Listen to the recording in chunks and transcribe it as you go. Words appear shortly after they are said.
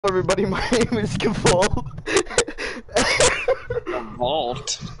Everybody, my name is Gavol.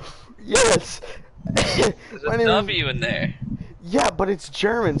 Evolved? Yes. There's My a name W in there. Yeah, but it's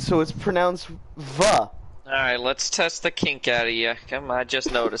German, so it's pronounced V. Alright, let's test the kink out of you. Come on, I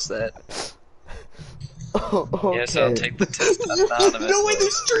just noticed that. Oh, okay. Yes, I'll take the test anonymously. No way,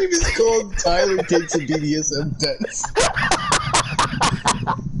 this stream is called Tyler Takes a BDSM Test.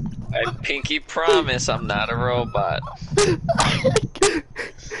 I pinky promise I'm not a robot.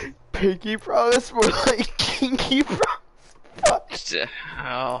 Pinky promise, more like kinky promise.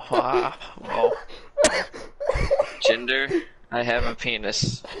 Oh, wow. Whoa. Gender, I have a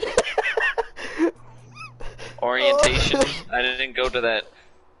penis. Orientation, I didn't go to that.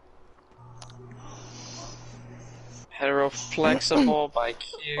 Heteroflexible,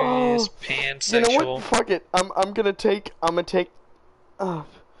 bi-curious, pansexual. You know what? Fuck it. I'm gonna take.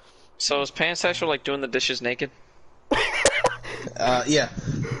 So is pansexual like doing the dishes naked? Yeah.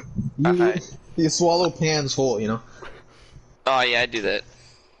 You swallow pans whole, you know? Oh yeah, I do that.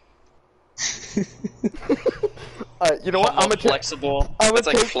 You know what? I'm gonna flexible. It's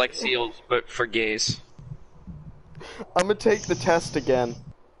like Flexials, but for gays. I'm gonna take the test again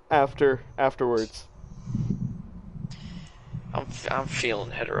afterwards. I'm feeling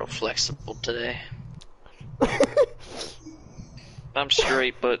hetero-flexible today. I'm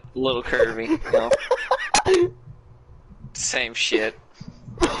straight, but a little curvy. You know? Same shit.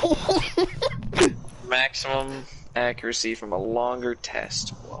 Maximum accuracy from a longer test.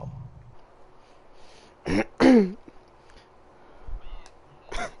 Whoa.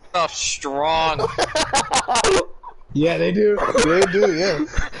 Oh, strong. Yeah, they do. They do, yeah.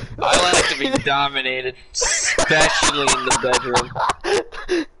 I like to be dominated, especially in the bedroom.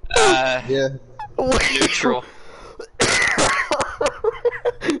 Yeah. Neutral.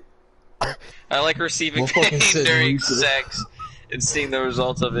 I like receiving pain during sex and seeing the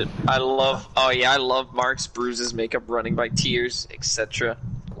results of it. I love marks, bruises, makeup running by tears, etc.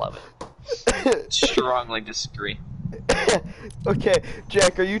 Love it. Strongly disagree. Okay,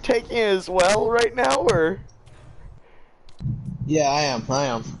 Jack, are you taking it as well right now, or? Yeah, I am.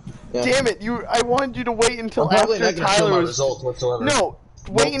 Yeah. Damn it! I wanted you to wait until I'm probably after not gonna show Tyler my was. results whatsoever. No,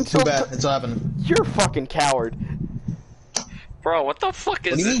 wait until. Too bad. It's happening. You're a fucking coward. Bro, what the fuck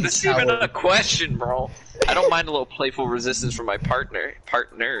is this? This isn't even a question, bro. I don't mind a little playful resistance from my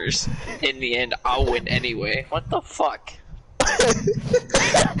partners. In the end, I'll win anyway. What the fuck?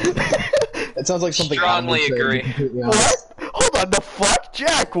 It sounds like something. Strongly agree. What? Hold on, the fuck,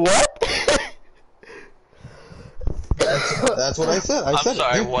 Jack? What? That's what I said. I'm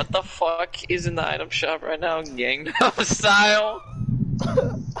sorry. What the fuck is in the item shop right now? Gangnam Style.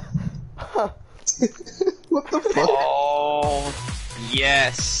 What the fuck? Oh,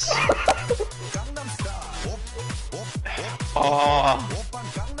 yes. Oh,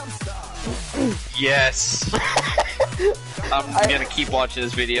 yes. I'm gonna keep watching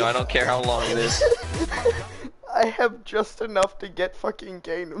this video. I don't care how long it is. I have just enough to get fucking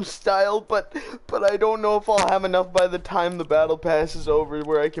Gangnam Style, but I don't know if I'll have enough by the time the battle pass is over,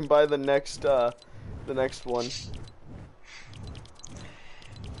 where I can buy the next one.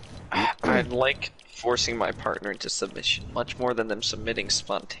 I like forcing my partner into submission much more than them submitting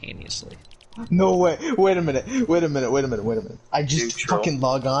spontaneously. No way. Wait a minute. I just Neutral. fucking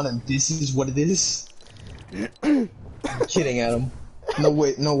log on and this is what it is? I'm kidding, Adam. No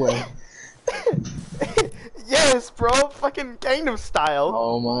way. Yes, bro, fucking Gangnam Style.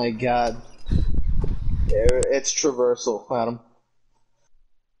 Oh my god. It's traversal, Adam.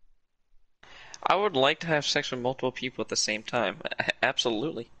 I would like to have sex with multiple people at the same time.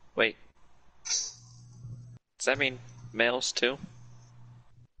 Absolutely. Wait. Does that mean males too?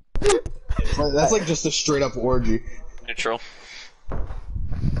 That's like just a straight up orgy. Neutral.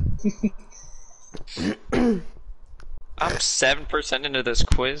 I'm 7% into this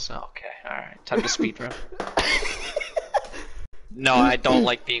quiz. Okay, alright. Time to speedrun. No, I don't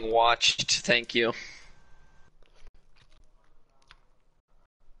like being watched. Thank you.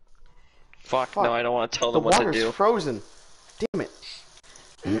 Fuck, no, I don't want to tell them what to do. The water's frozen. Damn it.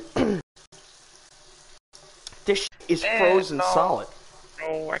 This is frozen solid.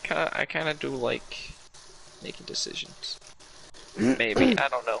 No, I kinda do like making decisions. Maybe, I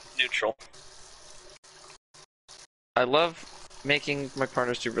don't know. Neutral. I love making my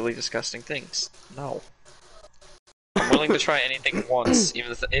partners do really disgusting things. No. I'm willing to try anything once,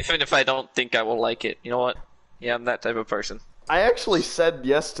 even if I don't think I will like it. You know what? Yeah, I'm that type of person. I actually said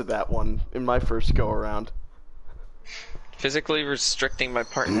yes to that one in my first go around. Physically restricting my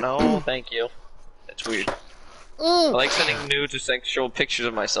partner? No, thank you. That's weird. I like sending nudes or sexual pictures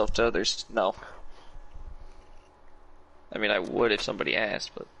of myself to others. No. I mean, I would if somebody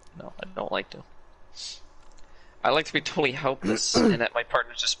asked, but no, I don't like to. I like to be totally helpless and at my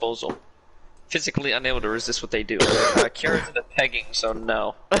partner's disposal. Physically unable to resist what they do. Kira's into pegging, so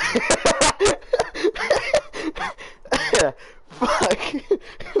no. Fuck.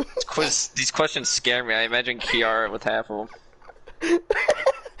 These questions scare me. I imagine Kiara with half of them.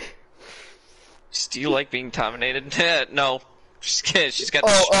 Do you like being dominated? No. She's got the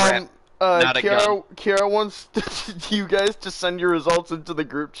strap, not a gun. Kiara wants you guys to send your results into the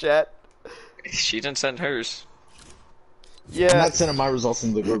group chat. She didn't send hers. Yeah. I'm not sending my results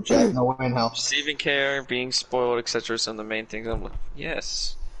into the group chat. No way in hell. Receiving care, being spoiled, etc. Some of the main things. I'm like,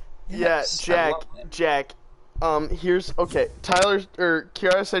 yes. Yeah, Jack. Here's okay.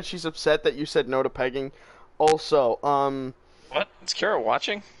 Kiara said she's upset that you said no to pegging. Also, what? Is Kiara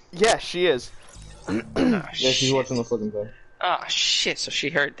watching? Yeah, she is. Yeah, she's watching the fucking thing. Ah, shit. So she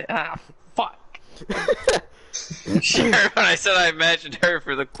heard that. Ah, fuck. She heard when I said I imagined her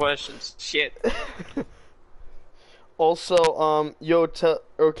for the questions. Shit. Also,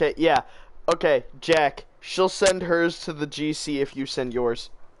 okay, Jack. She'll send hers to the GC if you send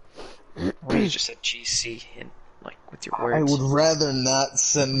yours. Well, you just said GC in, like, with your words. I would rather not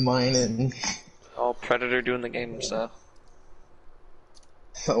send mine in. Oh, Predator doing the game stuff.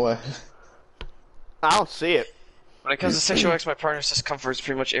 What? I don't see it. When it comes to sexual acts, my partner's discomfort is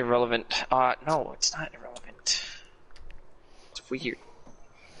pretty much irrelevant. No, it's not irrelevant. It's weird.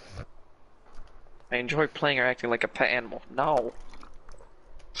 I enjoy playing or acting like a pet animal. No.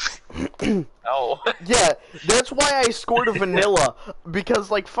 No. Yeah, that's why I scored a vanilla, because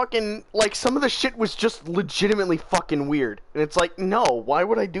like fucking, like some of the shit was just legitimately fucking weird. And it's like, no, why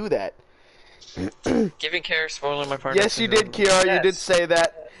would I do that? Giving care, spoiling my partner. Yes, you did, Kiara, yes. You did say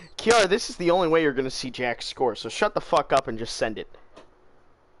that. Kiara, this is the only way you're gonna see Jack's score, so shut the fuck up and just send it.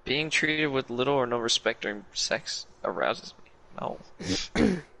 Being treated with little or no respect during sex arouses me. No.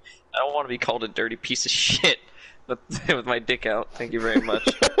 I don't want to be called a dirty piece of shit with my dick out. Thank you very much.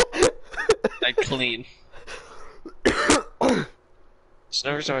 I clean. There's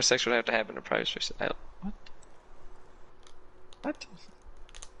no reason why sex would have to happen in a private space. What? What?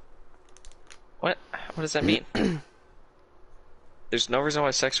 What? What does that mean? There's no reason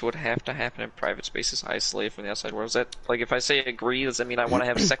why sex would have to happen in private spaces isolated from the outside world. Is that, like, if I say agree, does that mean I want to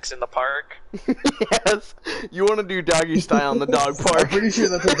have sex in the park? Yes. You want to do doggy style in the dog park. I'm pretty sure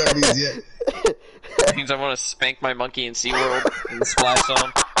that's what that means, yeah. It means I want to spank my monkey in SeaWorld in the splash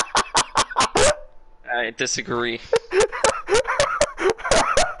zone. I disagree.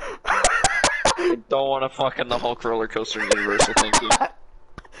 I don't want to fuck in the Hulk roller coaster in Universal, thank you.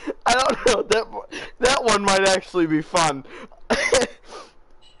 I don't know, that one might actually be fun.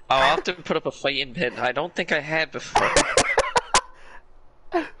 I'll often put up a fight in bed. I don't think I had before.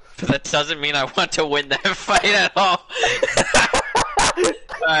 But that doesn't mean I want to win that fight at all.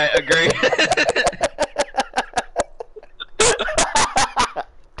 I agree.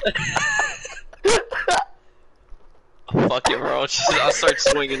 Fuck it, bro. I'll start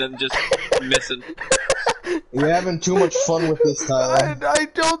swinging and just missing. You're having too much fun with this, Tyler. I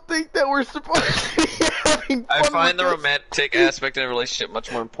don't think that we're supposed to be having fun. I find the this. romantic aspect in a relationship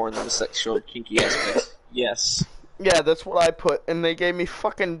much more important than the sexual kinky aspect. Yes. Yeah, that's what I put, and they gave me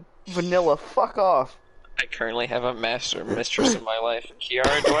fucking vanilla. Fuck off. I currently have a master mistress in my life.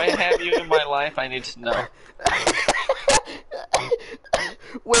 Kiara, do I have you in my life? I need to know.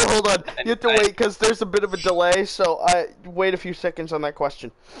 Wait, hold on. You have to wait, because there's a bit of a delay, so wait a few seconds on that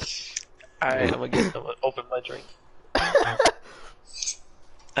question. Alright, I'm gonna open my drink.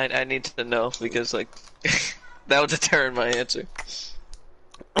 I need to know, because, like, that will determine my answer.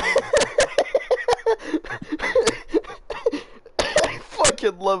 I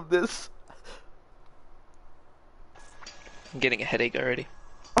fucking love this. I'm getting a headache already.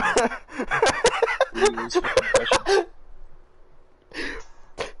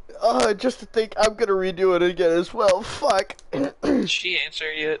 Just to think I'm gonna redo it again as well. Fuck. Did she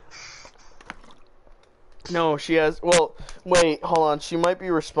answer yet? No, she has. Well, wait, hold on. She might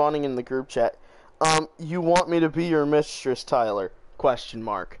be responding in the group chat. You want me to be your mistress, Tyler? Question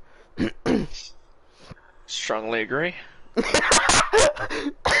mark. Strongly agree.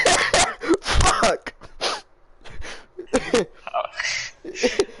 Fuck.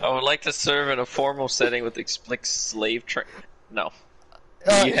 I would like to serve in a formal setting with like slave training. No.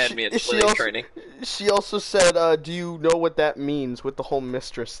 You had me at slave training. She also said, do you know what that means with the whole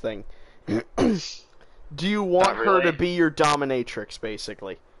mistress thing? Do you want her to be your dominatrix,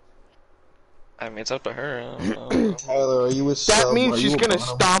 basically? I mean, it's up to her. I don't know. Tyler, are you a sub? That means Are she's you a gonna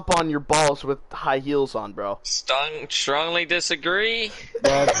bottom? stomp on your balls with high heels on, bro. Strongly disagree.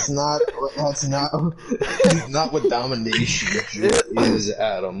 That's not not what domination is,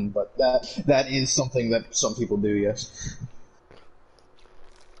 Adam. But that is something that some people do. Yes,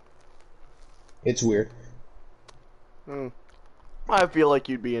 it's weird. I feel like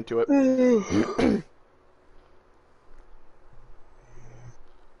you'd be into it.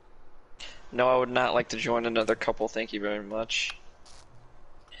 No, I would not like to join another couple. Thank you very much.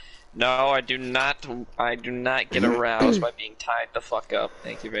 No, I do not. I do not get aroused by being tied the fuck up.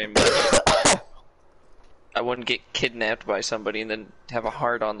 Thank you very much. I wouldn't get kidnapped by somebody and then have a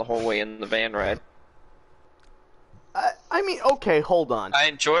hard on the whole way in the van ride. I mean, okay, hold on. I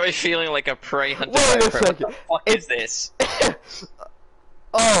enjoy feeling like a prey hunted Wait by a a predator. second. What the fuck is this?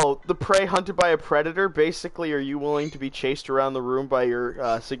 Oh, the prey hunted by a predator? Basically, are you willing to be chased around the room by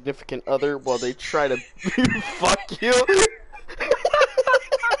your significant other while they try to fuck you?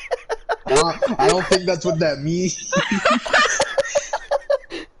 I don't think that's what that means.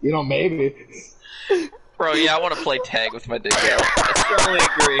 You know, maybe. Bro, yeah, I want to play tag with my dick out. I strongly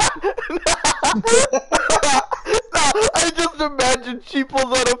agree. No, I just imagine she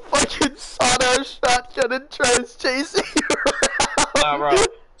pulls out a fucking sawed-ass shotgun and tries chasing you around. Nah, bro.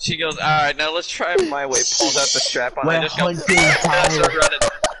 She goes, alright, now let's try it my way. Pulls out the strap on. I just go, start running.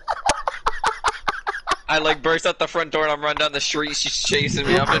 I like burst out the front door and I'm running down the street. She's chasing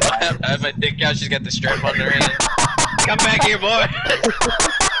me. I have my dick out. She's got the strap on her hand. Come back here, boy.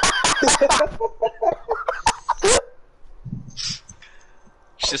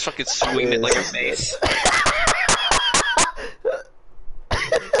 She's just fucking swinging it like a mace.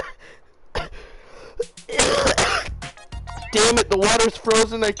 Damn it, the water's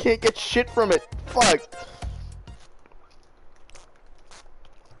frozen. I can't get shit from it. Fuck.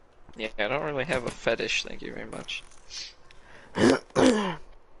 Yeah, I don't really have a fetish. Thank you very much. I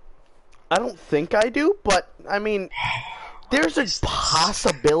don't think I do, but I mean, there's a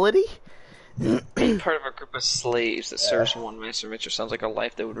possibility. Being part of a group of slaves that serves one master mistress sounds like a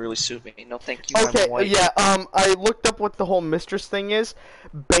life that would really suit me. No, thank you. Okay, I'm white. yeah. I looked up what the whole mistress thing is.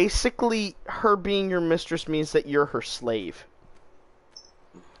 Basically, her being your mistress means that you're her slave.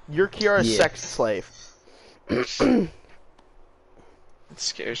 You're Kiara's sex slave. It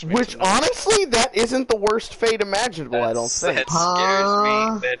scares me. Which, honestly, that isn't the worst fate imaginable, I don't think.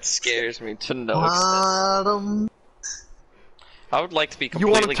 That scares me to no extent. I would like to be You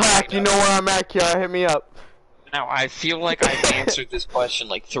completely. want to talk? You know where I'm at, Kiara. Hit me up. Now, I feel like I've answered this question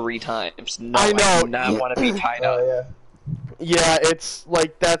like 3 times. No, I know. I do not want to be tied up. Yeah, it's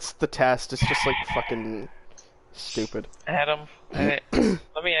like, that's the test. It's just like fucking stupid. Adam, let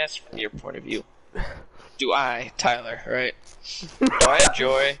me ask from your point of view. Do I, Tyler, right? Do I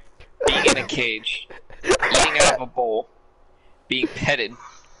enjoy being in a cage, eating out of a bowl, being petted,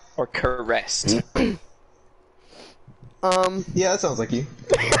 or caressed? Yeah, that sounds like you.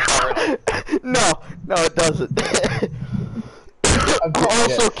 No, it doesn't.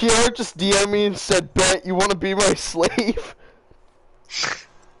 Also, Kiara just DM'd me and said, "Bet you want to be my slave?"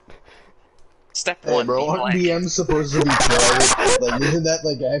 Step Hey, 1, bro, be aren't black. DMs supposed to be private? Like, isn't that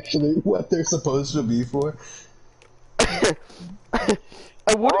like actually what they're supposed to be for?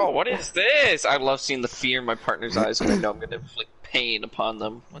 Bro, what is this? I love seeing the fear in my partner's eyes when I know I'm gonna inflict pain upon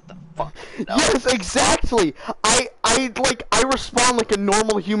them. What the fuck? No. Yes, exactly. I respond like a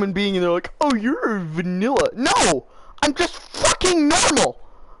normal human being, and they're like, "Oh, you're vanilla." No, I'm just fucking normal.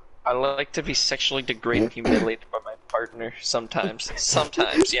 I like to be sexually degraded and humiliated by my partner sometimes.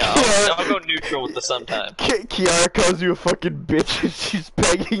 Sometimes, yeah. I'll go neutral with the sometimes. Kiara calls you a fucking bitch and she's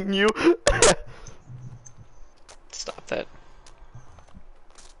begging you. Stop that.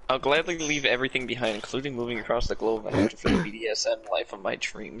 I'll gladly leave everything behind, including moving across the globe if I have to for the BDSM life of my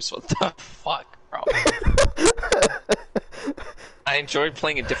dreams. What the fuck, bro? I enjoy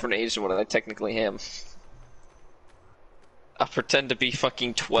playing a different age than what I technically am. I'll pretend to be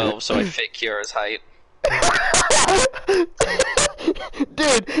fucking 12 so I fit Kiara's height.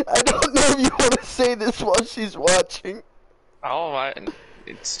 Dude, I don't know if you want to say this while she's watching. Oh,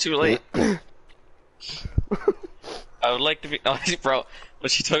 it's too late. I would like to be... Oh, bro, when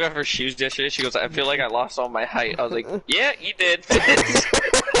she took off her shoes yesterday, she goes, I feel like I lost all my height. I was like, yeah, you did.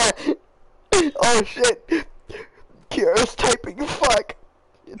 Oh, shit. Kiara's typing fuck.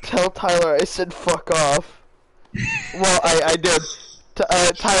 Tell Tyler I said fuck off. Well, I did.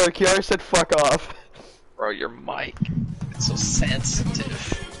 Tyler, Kiara said fuck off. Bro, your mic. It's so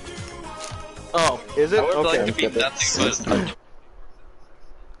sensitive. Oh, is it? I would Okay. like to be nothing but...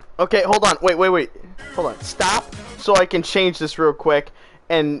 Okay, hold on. Wait. Hold on. Stop so I can change this real quick.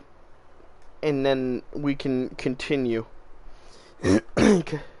 And and then we can continue.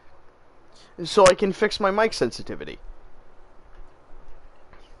 So I can fix my mic sensitivity.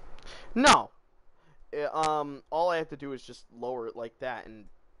 No. All I have to do is just lower it like that, and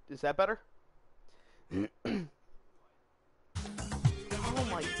is that better? Oh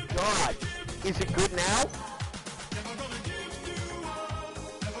my god. Is it good now?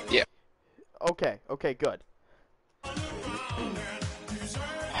 Yeah. Okay, good.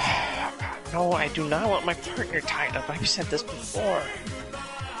 No, I do not want my partner tied up. I've said this before.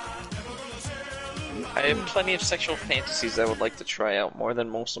 I have plenty of sexual fantasies I would like to try out, more than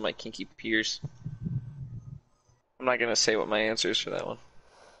most of my kinky peers. I'm not gonna say what my answer is for that one.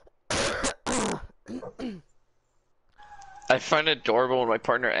 I find it adorable when my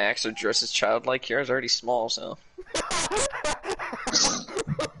partner acts or dresses childlike. Kiara's already small, so.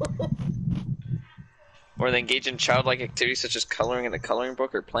 Or they engage in childlike activities such as coloring in a coloring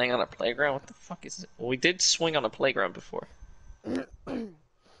book or playing on a playground. What the fuck is it? Well, we did swing on a playground before.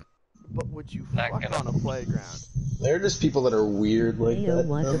 But would you fuck on a playground? There are just people that are weird like that.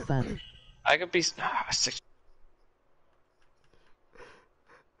 What the fuck? I could be.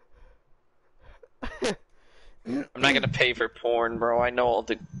 I'm not gonna pay for porn, bro. I know all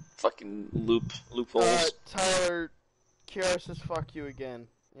the fucking loopholes. Tyler, Kiara says fuck you again,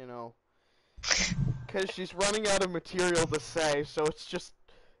 you know. Because she's running out of material to say, so it's just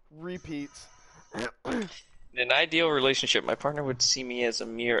repeats. In an ideal relationship, my partner would see me as a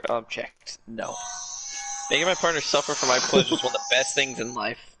mere object. No. Making my partner suffer for my pleasure is one of the best things in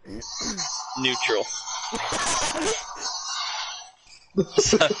life. Neutral.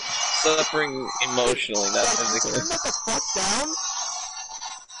 Suffering emotionally, not physically. Turn the fuck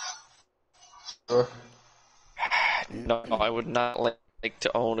down? No, I would not like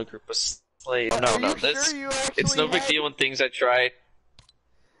to own a group of slaves. No, it's no big deal when things I try.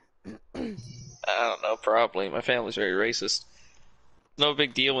 I don't know, probably. My family's very racist. No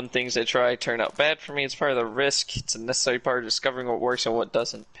big deal when things I try turn out bad for me. It's part of the risk. It's a necessary part of discovering what works and what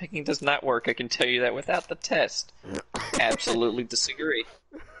doesn't. Picking does not work, I can tell you that without the test. Absolutely disagree.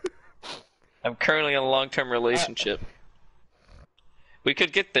 I'm currently in a long-term relationship. We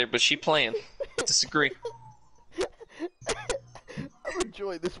could get there, but she planned. Disagree. I'm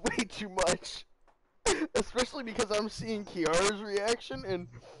enjoying this way too much. Especially because I'm seeing Kiara's reaction and...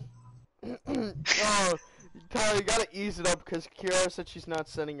 oh, Tyler, you gotta ease it up because Kiara said she's not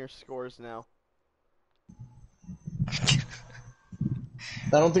sending her scores now. I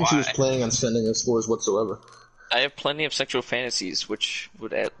don't think she was planning on sending her scores whatsoever. I have plenty of sexual fantasies, which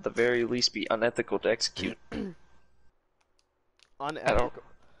would at the very least be unethical to execute. Unethical? I don't know.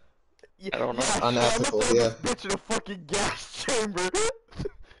 Yeah, Unethical, yeah. Bitch in a fucking gas chamber.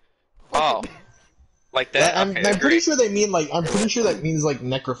 Oh. Like that? I'm Okay, pretty sure they mean like, I'm pretty sure that means like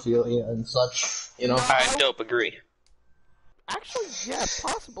necrophilia and such, you know? Alright, dope, agree. Actually, yeah,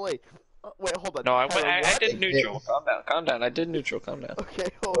 possibly. Wait, hold on. No, I Tyler, did neutral. Calm down. I did neutral, calm down. Okay,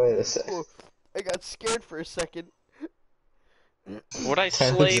 hold Wait a sec. on. I got scared for a second. Would I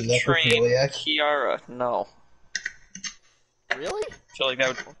slave train necrophiliac? Kiara? No. Really? I feel like that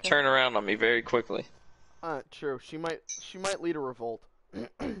would turn around on me very quickly. True. She might lead a revolt.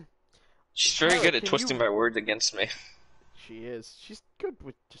 She's very Tyler, good at can twisting you- my words against me. She is. She's good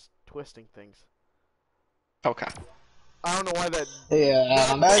with just twisting things. Okay. I don't know why that.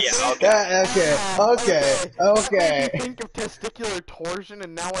 Yeah, that's, Yeah, okay. I think of testicular torsion,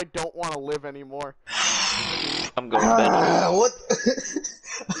 and now I don't want to live anymore. I'm going to bed. What?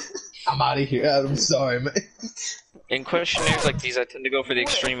 I'm out of here. I'm sorry, man. In questionnaires like these, I tend to go for the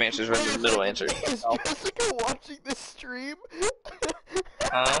extreme answers rather than the middle answers. Is Jessica watching this stream?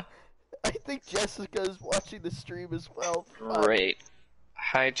 Huh? I think Jessica is watching the stream as well. Great.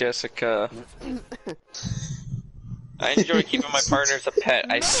 Hi, Jessica. I enjoy keeping my partner as a pet.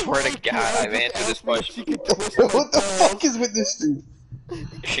 I swear to God, I've answered this question. What the fuck is with this dude?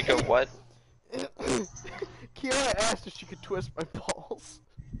 She go, what? Kiara asked if she could twist my balls.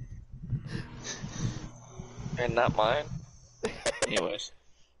 And not mine? Anyways.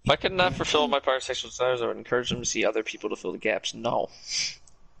 If I could not fulfill my partner's sexual desires, I would encourage them to see other people to fill the gaps. No.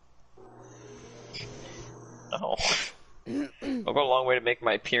 No. I'll go a long way to make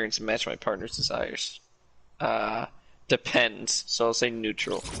my appearance match my partner's desires. Depends. So I'll say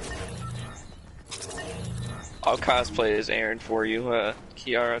neutral. I'll cosplay as Aaron for you,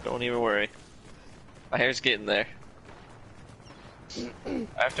 Kiara, don't even worry. My hair's getting there. I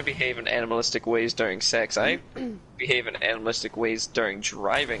have to behave in animalistic ways during sex. I behave in animalistic ways during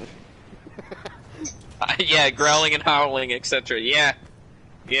driving. Yeah, growling and howling, etc. Yeah.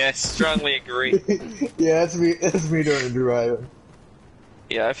 Yeah, strongly agree. Yeah, that's me during the driving.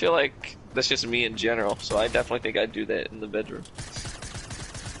 Yeah, I feel like that's just me in general, so I definitely think I'd do that in the bedroom.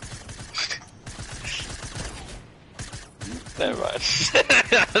 Never mind.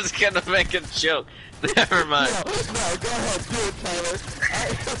 I was gonna make a joke. Never mind. No, go ahead, do it, Tyler.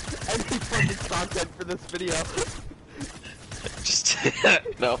 I need fucking content for this video. Just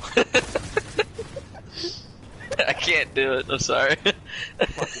no. I can't do it. I'm sorry.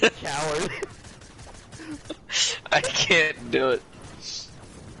 Fucking coward. I can't do it.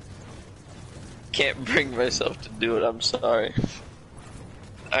 Can't bring myself to do it. I'm sorry.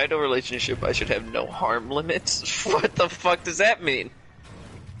 Ideal relationship, I should have no harm limits. What the fuck does that mean?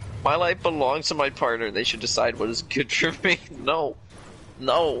 My life belongs to my partner. They should decide what is good for me. No.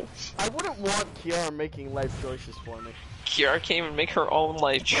 No. I wouldn't want Kiara making life choices for me. Kiara can't even make her own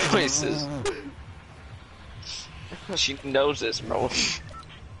life choices. She knows this, bro.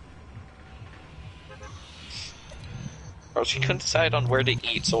 Bro, she couldn't decide on where to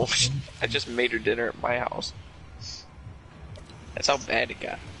eat, so I just made her dinner at my house. That's how bad it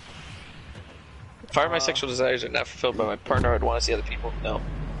got. If my sexual desires are not fulfilled by my partner, I'd want to see other people. No.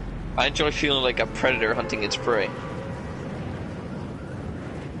 I enjoy feeling like a predator hunting its prey.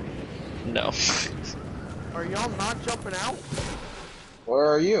 No. Are y'all not jumping out? Where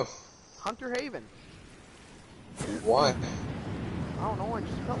are you? Hunter Haven. Why? I don't know, I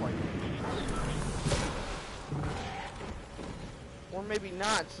just felt like it. Or maybe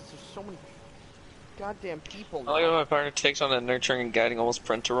not, since there's so many goddamn people now. I like how my partner takes on a nurturing and guiding, almost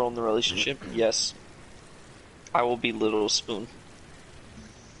parental role in the relationship. Yes. I will be Little Spoon.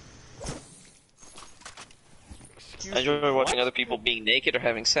 I enjoy watching other people being naked or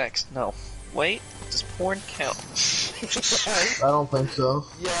having sex. No. Wait, does porn count? I don't think so.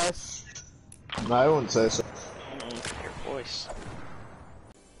 Yes. No, I wouldn't say so. Your voice.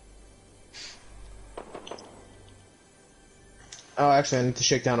 Oh, actually, I need to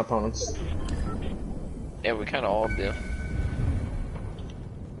shake down opponents. Yeah, we kind of all do.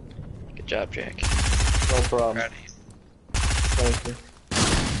 Good job, Jack. No problem. Proud of you. Thank you.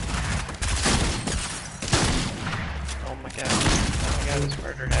 Oh my god. Oh my god, this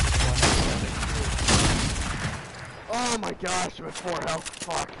murder happened. Oh my gosh, I'm at 4 health.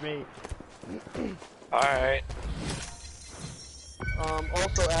 Fuck me. Alright.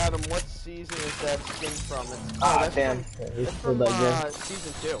 Also, Adam, what season is that skin from? That's damn. It's from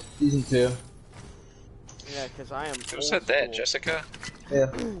season 2. Season 2. Yeah, because I am. Who said that, Jessica? Yeah.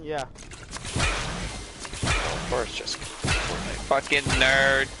 Yeah. Of course, Jessica. Fucking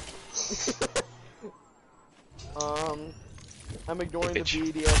nerd. I'm ignoring the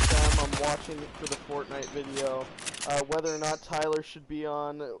Bitch. BDSM. I'm watching it for the Fortnite video. Whether or not Tyler should be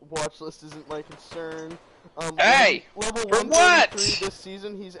on watch list isn't my concern. Hey! Level For 133 what? this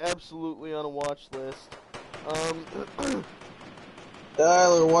season, he's absolutely on a watch list.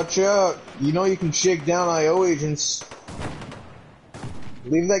 Tyler, watch out. You know you can shake down IO agents.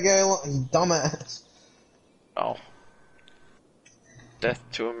 Leave that guy alone, you dumbass. Oh. Death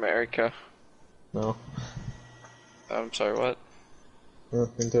to America. No. I'm sorry, what? Oh,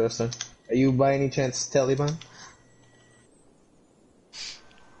 interesting. Are you by any chance Taliban?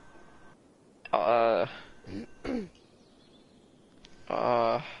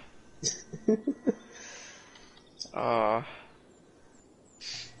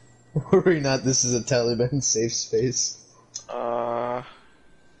 Worry not, this is a Taliban safe space.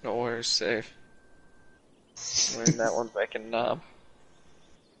 Nowhere's safe. We're in that one back in Nam.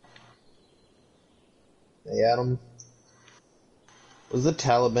 Hey Adam. Was the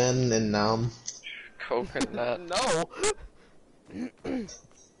Taliban in Nam? Coconut. No.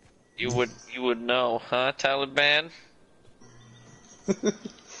 You would know, huh, Taliban?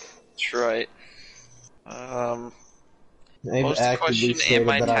 That's right. I've Most actively question, stated am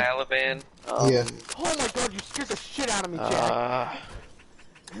I that Taliban? Yeah. Oh my god, you scared the shit out of me, Jack.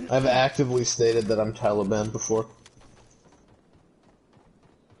 I've actively stated that I'm Taliban before.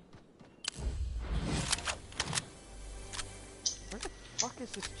 Where the fuck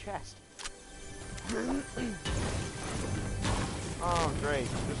is this chest? Oh, great.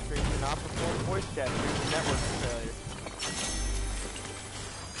 This screen cannot perform voice chat due to network failure.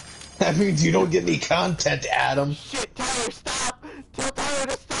 That means you don't get any content, Adam. Shit, Tyler, stop! Tell Tyler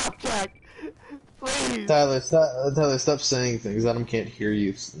to stop, Jack! Please! Tyler, stop saying things. Adam can't hear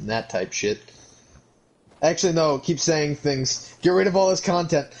you. And that type shit. Actually, no. Keep saying things. Get rid of all his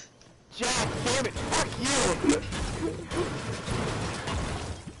content. Jack, damn it! Fuck you!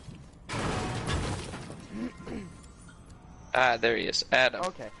 There he is. Adam.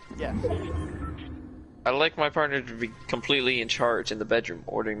 Okay, yes. I like my partner to be completely in charge in the bedroom,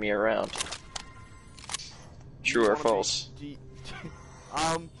 ordering me around. True or false?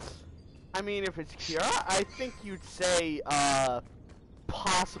 I mean, if it's Kiara, I think you'd say,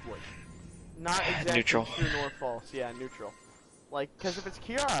 possibly. Not exactly Neutral. true nor false. Yeah, neutral. Like, because if it's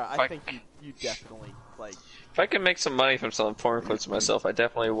Kiara, I think you definitely, like... If I can make some money from selling porn clips myself, I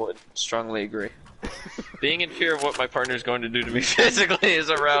definitely would. Strongly agree. Being in fear of what my partner is going to do to me physically is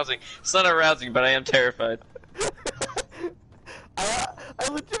arousing. It's not arousing, but I am terrified. I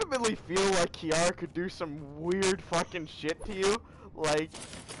legitimately feel like Kiara could do some weird fucking shit to you. Like...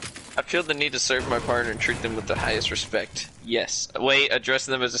 I feel the need to serve my partner and treat them with the highest respect. Yes. Wait,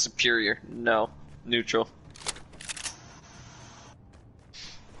 addressing them as a superior. No. Neutral.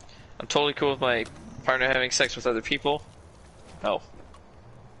 I'm totally cool with my partner having sex with other people. No.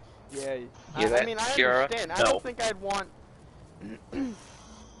 Yeah. I mean, I Kiara? understand. No. I don't think I'd want...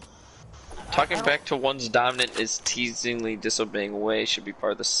 Talking back to one's dominant is teasingly disobeying way should be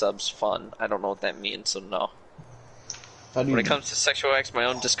part of the sub's fun. I don't know what that means, so no. When it comes to sexual acts, my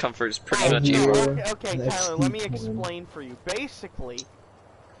own discomfort is pretty much equal. Okay, Tyler, let me explain for you. Basically,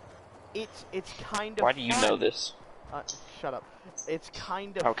 it's kind of Why do you know this? Shut up. It's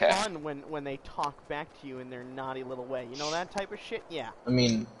kind of fun when they talk back to you in their naughty little way. You know that type of shit? Yeah. I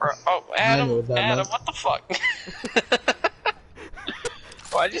mean... Oh, Adam, what the fuck?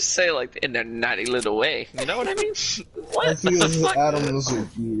 Well, I just say like in their naughty little way. You know what I mean? What? I feel Adam's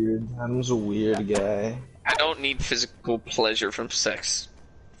weird. Adam's a weird guy. I don't need physical pleasure from sex.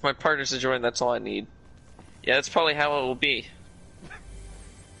 If my partner's enjoying, that's all I need. Yeah, that's probably how it will be.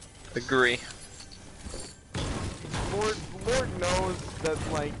 Agree. Lord knows that,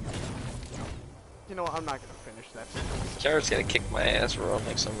 like... You know what, I'm not gonna finish that sentence. Kiara's gonna kick my ass raw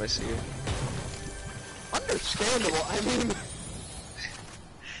next time I see her. Understandable, I mean...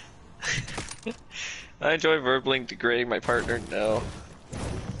 I enjoy verbally degrading my partner, no.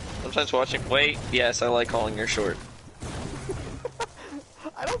 Sometimes watching, wait, yes, I like calling her short.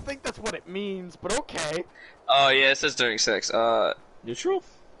 I don't think that's what it means, but okay. Oh yeah, it says during sex. Neutral?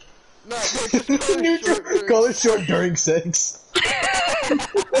 No, just call it short during sex.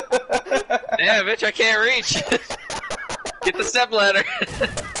 Yeah, bitch, I can't reach. Get the step ladder.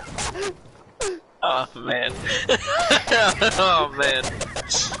 Oh man. Oh man.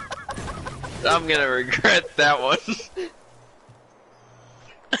 I'm gonna regret that one.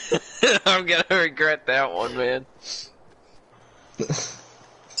 I'm gonna regret that one, man.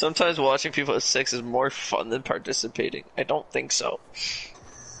 Sometimes watching people have sex is more fun than participating. I don't think so.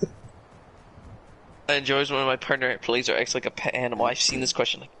 I enjoy when my partner plays or acts like a pet animal. I've seen this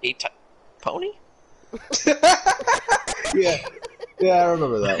question like 8 times. Pony? Yeah. Yeah, I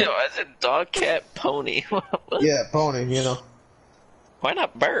remember that one. Why is it dog, cat, pony? Yeah, pony, you know. Why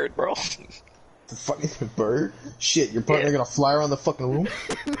not bird, bro? The fucking bird? Shit, your partner gonna fly around the fucking room?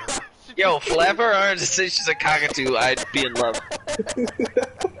 Yo, flap her arms and say she's a cockatoo, I'd be in love.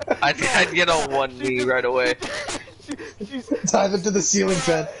 I'd get on one knee right away. Dive into the ceiling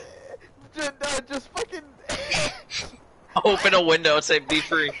fan. Just fucking... Open a window and say, be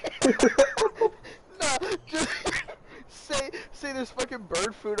free. No, just... Say there's fucking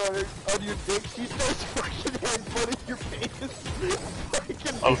bird food on your dick, she starts fucking headbutting your penis.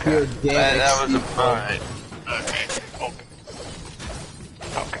 Okay. That was a... Alright.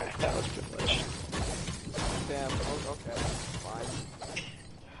 Okay, that was too much. Damn, okay, fine.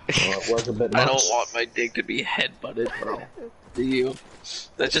 Well, it was a bit much. I don't want my dick to be headbutted, bro. Do you?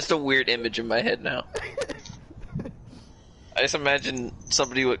 That's just a weird image in my head now. I just imagine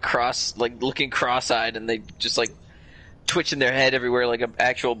somebody with looking cross-eyed and they just like twitching their head everywhere like an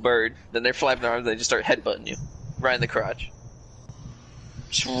actual bird. Then they're flapping their arms and they just start headbutting you. Right in the crotch.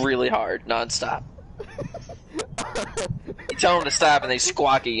 Just really hard, non-stop. You tell them to stop and they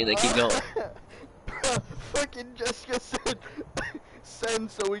squawky and they keep going. Fucking Jessica said,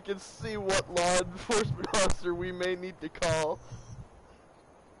 send so we can see what law enforcement officer we may need to call.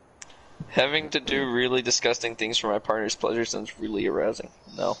 Having to do really disgusting things for my partner's pleasure sounds really arousing.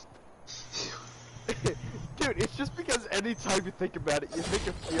 No. Dude, it's just because anytime you think about it, you think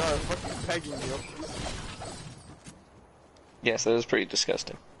of Kiara fucking pegging you. Yes, that is pretty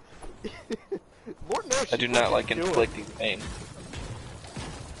disgusting. Lord knows I do not like inflicting pain.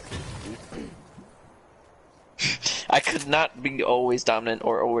 I could not be always dominant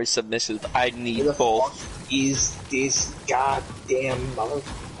or always submissive. I need both. Fuck is this goddamn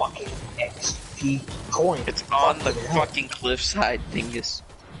motherfucking XP coin? It's on the fucking cliffside, dingus.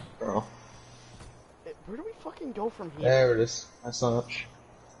 Bro. Where do we fucking go from here? There it is. That's not much.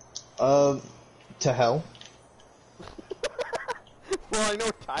 To hell. Well, I know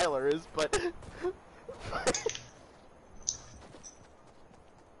Tyler is, but...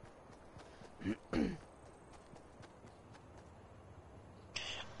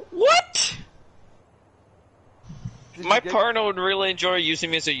 What? My get... partner would really enjoy using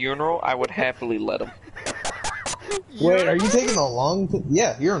me as a urinal. I would happily let him. Wait, are you taking the long?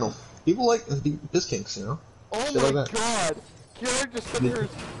 Yeah, urinal. People like piss kinks, you know. Oh Shit my like that. god! Kiara just said hers.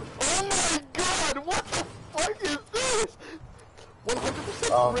 Oh my god! What the fuck is this?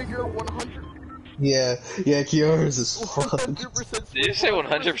 100% rigor, 100. Yeah, Kiara's is fucked. 100%. Did you say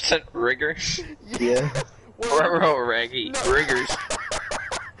 100% rigor? Yeah. Raggy. Riggers.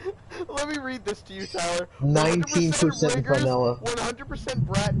 Let me read this to you, Tyler. 19% vanilla. 100%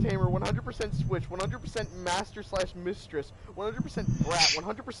 brat tamer, 100% switch, 100% master/mistress, 100% brat,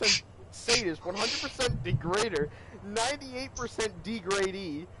 100% sadist, 100% degrader, 98%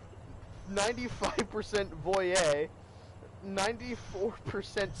 degradee, 95% voyeur,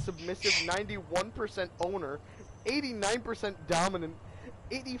 94% submissive, 91% owner, 89% dominant,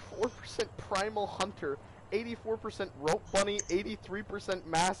 84% primal hunter, 84% rope bunny, 83%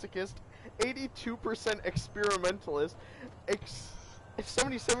 masochist, 82% experimentalist,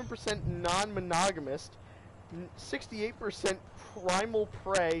 77% non-monogamist, 68% primal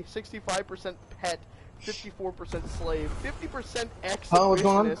prey, 65% pet, 54% slave, 50%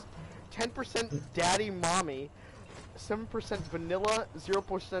 exhibitionist, 10% daddy mommy, 7% vanilla,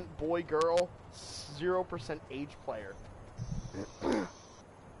 0% boy girl, 0% age player.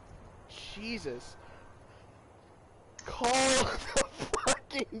 Jesus. Call the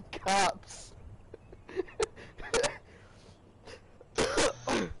fucking cops.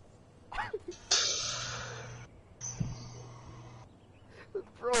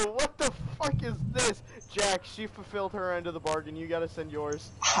 Bro, what the fuck is this? Jack, she fulfilled her end of the bargain. You gotta send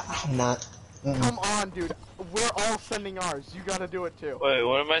yours. I'm not. Come on, dude. We're all sending ours. You gotta do it too. Wait,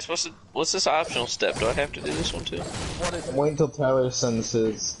 what am I supposed to... What's this optional step? Do I have to do this one too? What is it? Wait until Tyler sends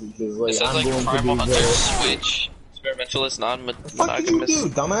his, because like, It says I'm like going Primal to be Hunter, there. Switch, Experimentalist, Non-Monogamous... What the fuck did you do,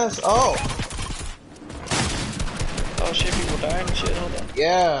 dumbass? Oh! Oh shit, people dying and shit, hold on.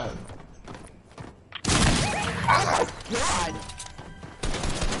 Yeah. Oh my god!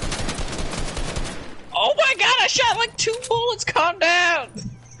 Oh my god, I shot like 2 bullets, calm down!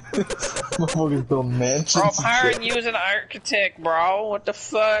 Motherfuckers build mansions. Bro, I'm hiring you as an architect, bro, what the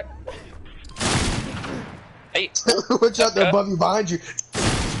fuck? Hey. Watch out, they're above you, behind you.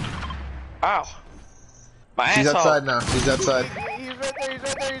 Ow. My He's asshole. outside now, he's outside. He's right there,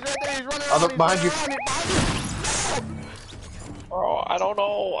 he's running Other, around, behind you. Bro, I don't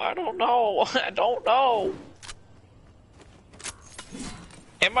know. I don't know.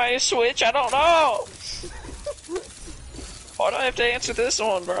 Am I a switch? I don't know. Why do I have to answer this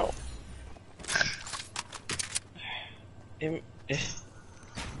one, bro?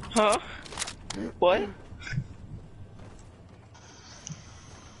 Huh? What?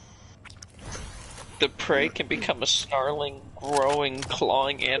 The prey can become a snarling, growing,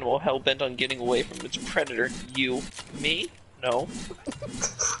 clawing animal hell-bent on getting away from its predator. You. Me? No.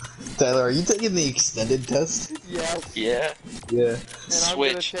 Tyler, are you taking the extended test? Yes. Yeah. Yeah.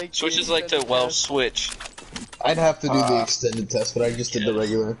 Switch. Switch is like to, well, switch. I'd have to do the extended test, but I just did the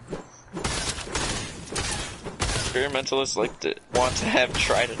regular. Experimentalists like to want to have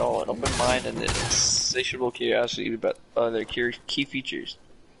tried it all, an open mind and an insatiable curiosity about other key features.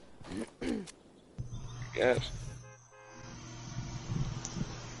 Yes.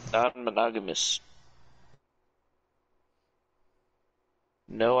 Non-monogamous.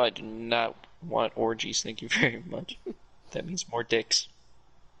 No, I do not want orgies, thank you very much. That means more dicks.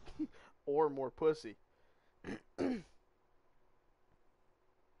 Or more pussy.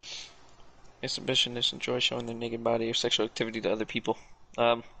 Exhibitionists enjoy showing their naked body or sexual activity to other people.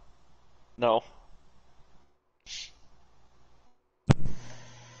 No.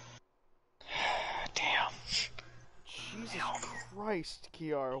 Damn. Jesus Christ,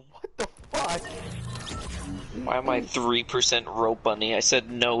 Kiara, what the fuck? Why am I 3% rope bunny? I said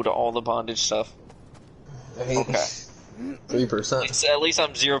no to all the bondage stuff. Okay. 3%. At least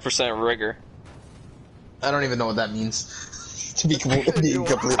I'm 0% rigor. I don't even know what that means. To be completely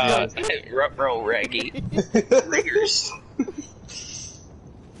honest. Bro, raggy. Riggers.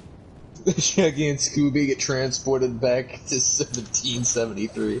 Shaggy and Scooby get transported back to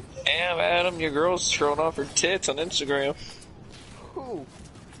 1773. Damn, Adam, your girl's showing off her tits on Instagram. Who?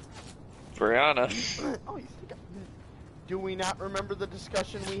 Brianna. Oh, you think do we not remember the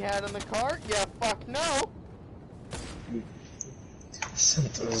discussion we had in the car? Yeah, fuck no. Send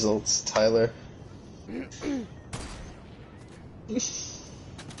the results, Tyler.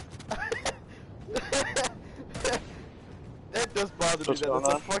 That does bother me. That it's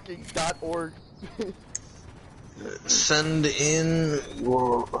a fucking .org. Send in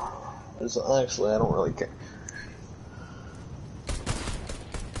your... Actually, I don't really care.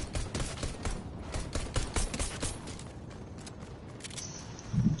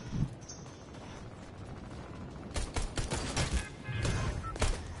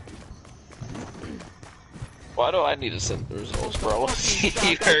 Why do I need to send the results, bro? You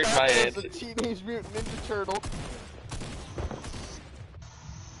That heard guy my was answer. a Teenage Mutant Ninja Turtle.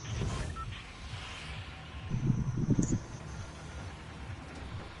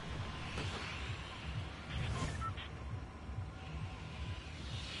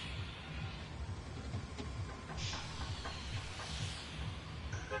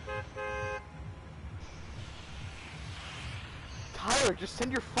 Tyler, just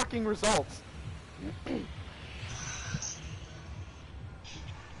send your fucking results.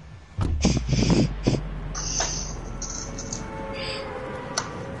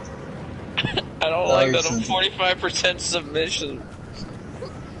 I don't like that I'm 45% submission.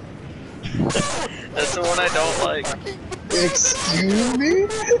 That's the one I don't like. Excuse me?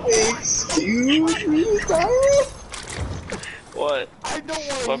 Excuse me, Tyler? What? I don't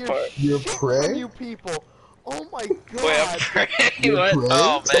want to What hear part? You're shit prey? from you people. Oh my god. Wait, I'm praying. You're What? prey?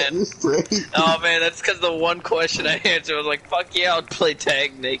 Oh man. You're prey? Oh man, that's because the one question I answered was like, "Fuck yeah, I'll play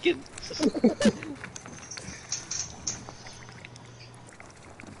tag naked."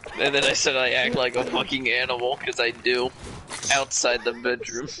 And then I said I act like a fucking animal because I do, outside the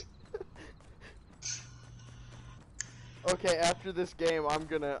bedroom. Okay, after this game, I'm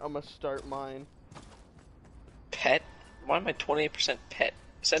gonna start mine. Pet? Why am I 28% pet?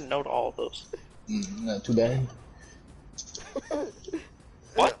 I said no to all of those. Not too bad.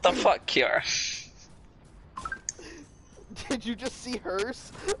 What the fuck, Kiara? Did you just see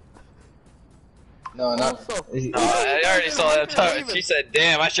hers? No, not. Also, I already saw that time. She said,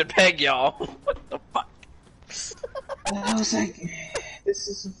 "Damn, I should peg y'all." What the fuck? I was like, this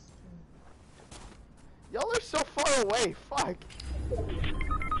is. y'all are so far away. Fuck.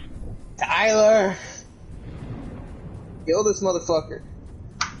 Tyler! Kill this motherfucker.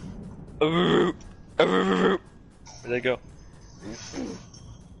 Where'd they go?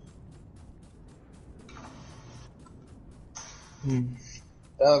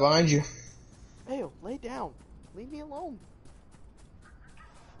 Behind you. Hey, lay down. Leave me alone.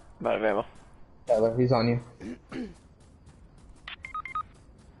 I'm out of ammo. Tyler, he's on you.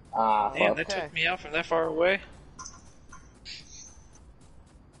 Ah, Damn, fuck. they took me out from that far away.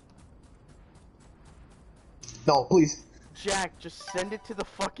 No, please. Jack, just send it to the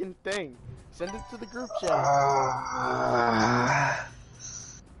fucking thing. Send it to the group chat.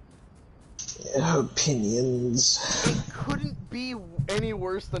 Opinions. It couldn't be any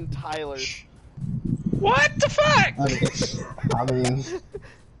worse than Tyler's. What the fuck?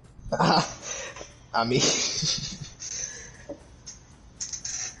 I mean,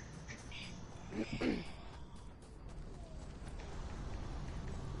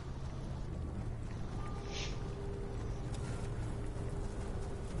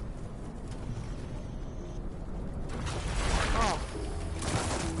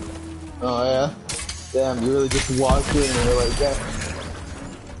 oh yeah? Damn, you really just walked in and you're like, yeah.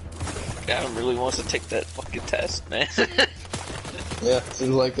 Gavin really wants to take that fucking test, man. Yeah,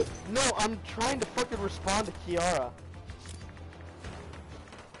 seems like it. No, I'm trying to fucking respond to Kiara.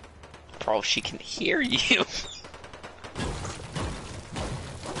 Bro, she can hear you.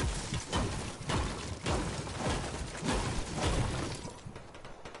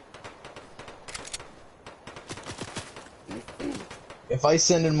 If I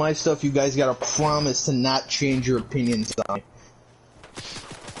send in my stuff, you guys gotta promise to not change your opinions on me.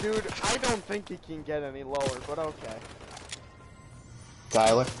 Dude, I don't think he can get any lower, but okay.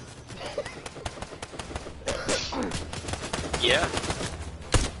 Tyler? Yeah.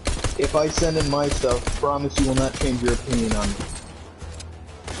 If I send in my stuff, promise you will not change your opinion on me.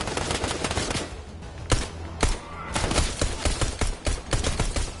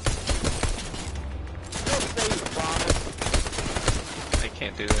 Just say you promise. I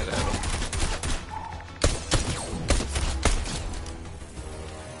can't do that, Adam.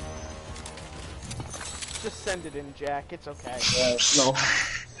 Just send it in, Jack. It's okay. No.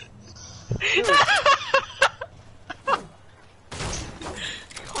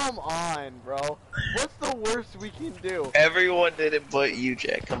 Come on, bro. What's the worst we can do? Everyone did it but you,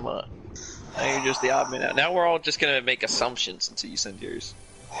 Jack. Come on. Now you're just the odd man out. Now we're all just gonna make assumptions until you send yours.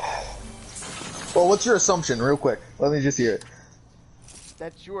 Well, what's your assumption, real quick? Let me just hear it.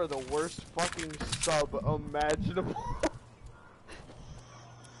 That you are the worst fucking sub imaginable.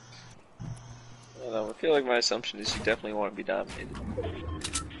 I don't know, I feel like my assumption is you definitely want to be dominated.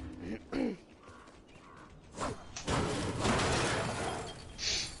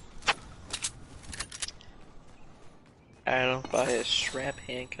 Adam, buy a strap,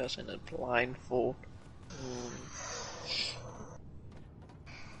 handcuffs, and a blindfold.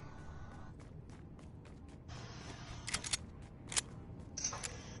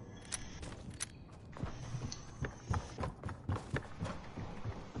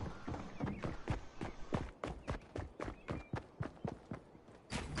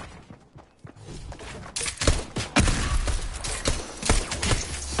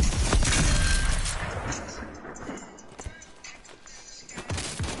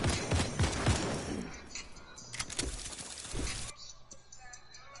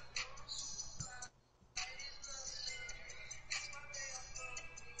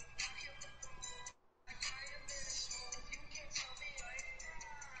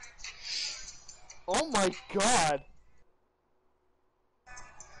 Oh my god.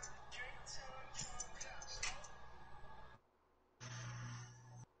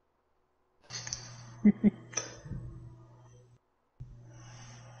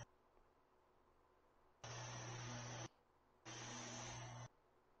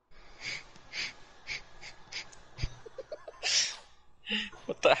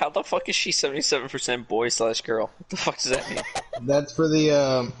 How the fuck is she 77% boy/girl? What the fuck does that mean? That's for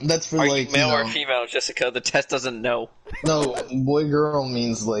the, that's for Are like, you male you know, or female, Jessica? The test doesn't know. no, boy girl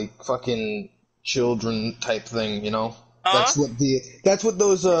means like fucking children type thing, you know? Huh? That's what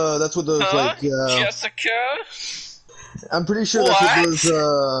those Huh? like, Jessica? I'm pretty sure that's what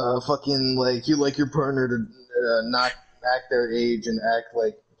those, fucking, like, you like your partner to, not act their age and act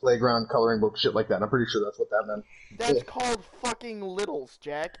like playground coloring book shit like that. I'm pretty sure that's what that meant. That's called fucking littles,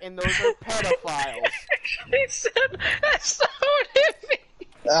 Jack, and those are pedophiles. He said that's not what it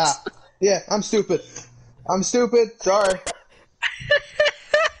means. Ah, yeah, I'm stupid. I'm stupid, sorry.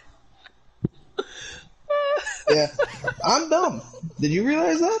 Yeah, I'm dumb. Did you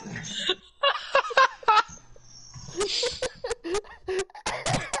realize that?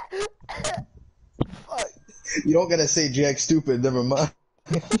 Fuck. You don't gotta say Jack stupid, never mind.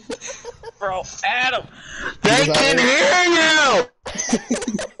 Bro, Adam, they can hear you!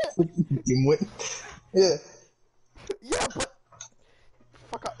 Yeah. Yeah, but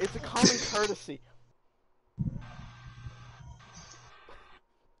fuck off. It's a common courtesy.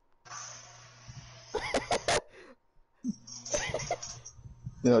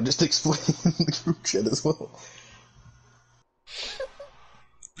 You know, just explain the group chat as well.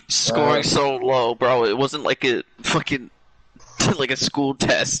 Scoring so low, bro. It wasn't like a fucking like a school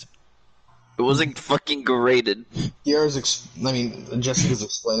test. It wasn't fucking graded. Jessica's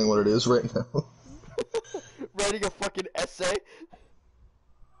explaining what it is right now. Writing a fucking essay.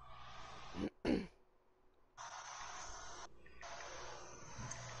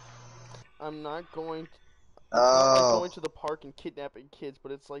 I'm not going to... It's not like going to the park and kidnapping kids,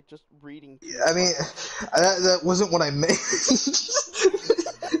 but it's like just reading. I mean, that wasn't what I meant.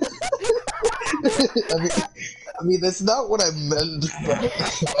 I mean, that's not what I meant.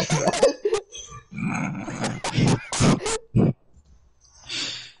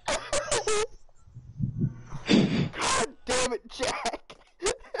 God damn it, Jack!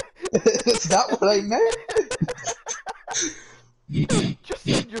 That's not what I meant. Just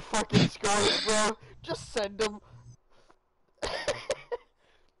send your fucking scores, bro. Just send them.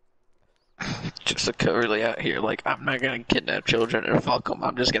 Jessica really out here like, I'm not gonna kidnap children and fuck them.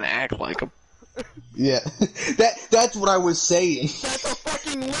 I'm just gonna act like them. Yeah, that's what I was saying. That's a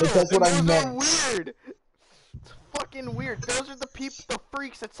fucking little. That's what I meant. Weird. It's fucking weird. Those are the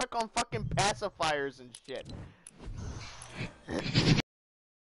freaks that suck on fucking pacifiers and shit.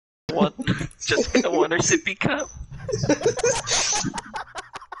 What? Jessica want her sippy cup.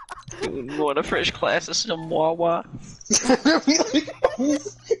 You want a fresh glass of some Wawa?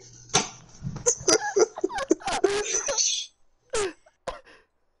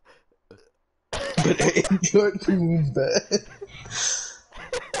 But it means bad.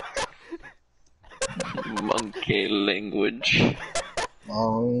 Monkey language.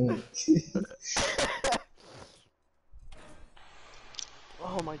 Oh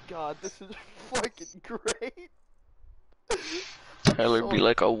my god, this is fucking great. Tyler be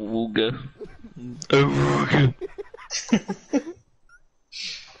like a wooga. A wooga.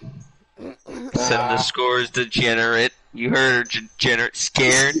 Send the scores, degenerate. You heard, degenerate.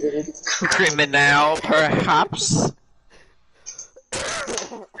 Scared? Criminal, perhaps?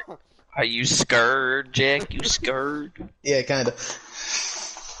 Are you scared, Jack? You scared? Yeah, kinda.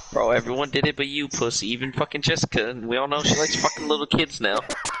 Bro, everyone did it but you, pussy. Even fucking Jessica, and we all know she likes fucking little kids now.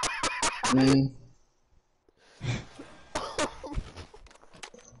 Mm.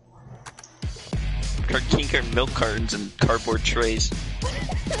 Kinker milk cartons and cardboard trays.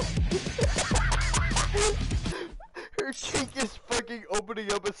 Her kink is fucking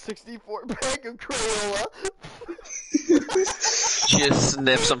opening up a 64 pack of Crayola. She just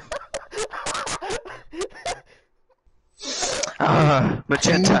sniffs them. Ah,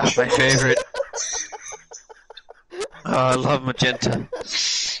 magenta, my favorite. Oh, I love magenta.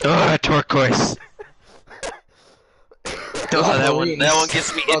 Oh, turquoise. Oh, that one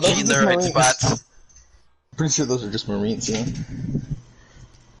gets me itchy in the right spots. Pretty sure those are just Marines, yeah.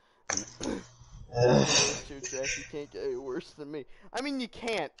 Dude, Jack, you can't get any worse than me. I mean, you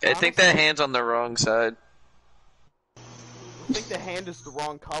can't. I think that hand's on the wrong side. I think the hand is the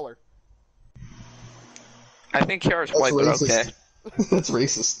wrong color. I think Kiara's white, but okay. That's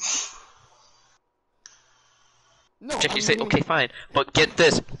racist. No, Jack, you say, okay, fine, but get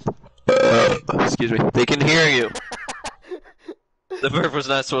this. Excuse me. They can hear you. The burp was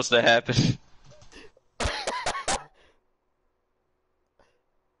not supposed to happen.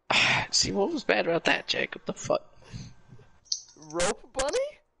 See, what was bad about that, Jake? What the fuck? Rope bunny?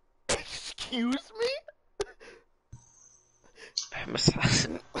 Excuse me?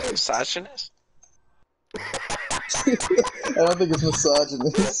 Misogynist? I don't think it's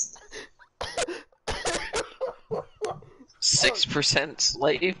misogynist. 6%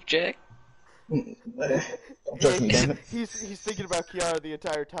 slave, Jack? Don't judge me, damn it. He's thinking about Kiara the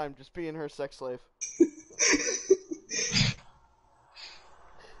entire time, just being her sex slave.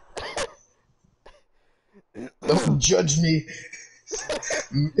 Don't judge me.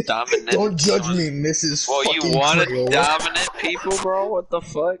 Dominant. Don't judge me, Mrs. Well, you fucking want to Creole. dominate people, bro? What the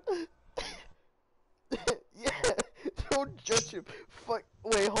fuck? Yeah, don't judge him. Fuck.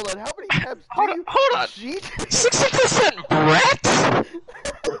 Wait, hold on. How many times Hold on. cheat? 60% brat?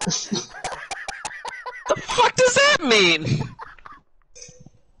 The fuck does that mean?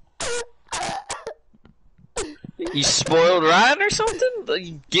 You spoiled rotten or something?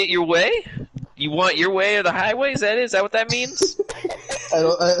 You get your way? You want your way or the highway? Is that what that means? I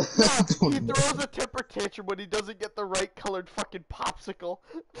don't He throws a temper tantrum when he doesn't get the right colored fucking popsicle.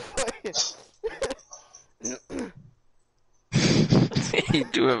 You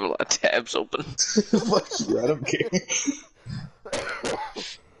do have a lot of tabs open. Fuck you, I don't care.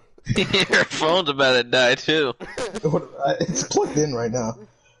 Your phone's about to die too. It's plugged in right now.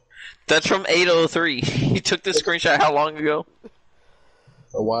 That's from 803. You took this screenshot how long ago?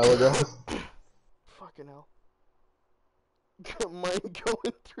 A while ago. Fucking hell. Mind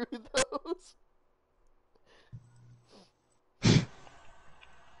going through those?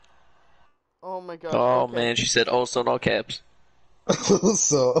 Oh my god. Oh okay. man, she said also in all caps.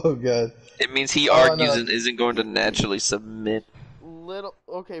 So, oh god. It means he Oh, argues no. and isn't going to naturally submit.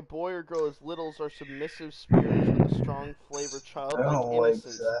 Boy or girl as littles are submissive spirits with a strong flavor, I childlike don't like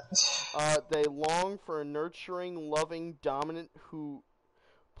innocence. that. They long for a nurturing, loving dominant who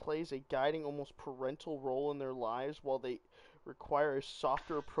plays a guiding, almost parental role in their lives, while they require a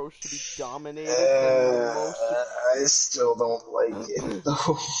softer approach to be dominated than most. I still don't like it.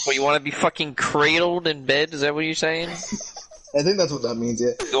 though. What, you want to be fucking cradled in bed? Is that what you're saying? I think that's what that means,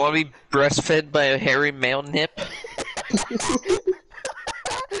 yeah. You want to be breastfed by a hairy male nip?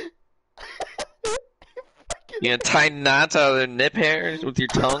 You gonna tie knots out of their nip hairs with your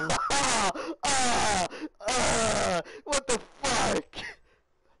tongue? What the fuck?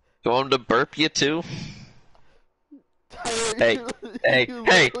 You want them to burp you too? Tyler, Hey, you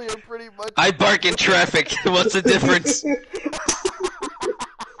hey, literally are pretty much I bark in traffic. What's the difference?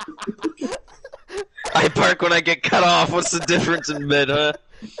 I bark when I get cut off. What's the difference in bed, huh?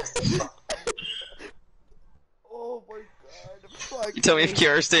 Oh my god, fuck. You tell me if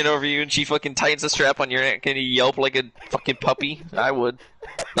Kiara's staying over you and she fucking tightens the strap on your neck, can you yelp like a fucking puppy? I would.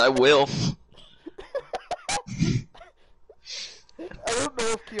 I will. I don't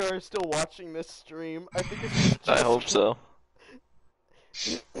know if Kiara is still watching this stream. I think it's just... I hope so.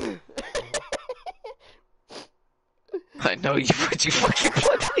 I know you, but you fucking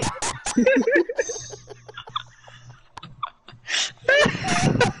puppy.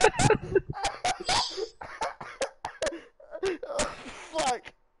 Oh,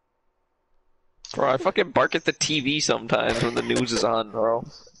 fuck. Bro, I fucking bark at the TV sometimes when the news is on, bro.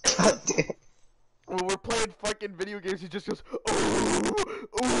 God damn. When we're playing fucking video games, he just goes, ooh,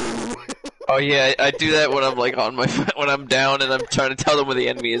 ooh. Oh yeah, I do that when I'm like on my when I'm down and I'm trying to tell them where the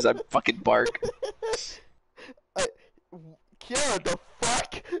enemy is. I fucking bark. Kiara, the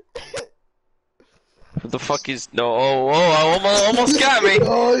fuck? What the fuck is no? I almost got me.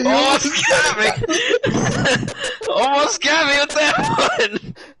 Oh, you Almost got me. Almost got me with that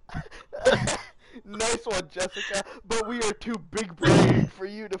one. Nice one, Jessica. But we are too big brain for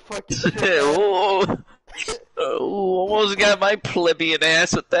you to fucking. Oh, almost got my plebeian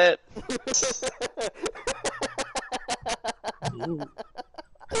ass with that.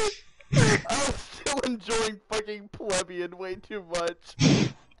 I'm still enjoying fucking plebeian way too much.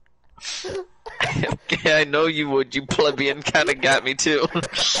 Yeah, I know you would. You plebeian kind of got me too.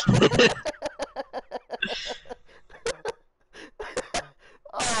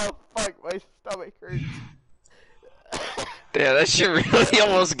 Oh fuck, my stomach hurts. Yeah, that shit really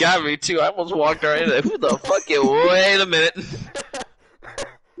almost got me too. I almost walked right in there. Who the fuck? Wait a minute.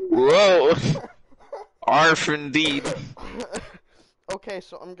 Whoa. Arf indeed. Okay,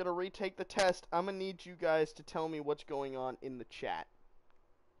 so I'm gonna retake the test. I'm gonna need you guys to tell me what's going on in the chat.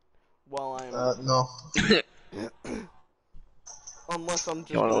 While I'm... No. Unless I'm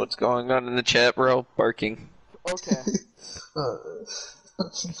just... You wanna know what's going on in the chat, bro? Barking. Okay.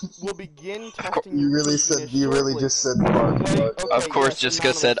 We'll begin testing You your really kinkiness said. You shortly. really just said bark. Okay, Of course, yes, Jessica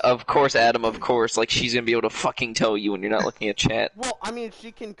anonymous. said, of course, Adam, of course. Like, she's gonna be able to fucking tell you when you're not looking at chat. Well, I mean,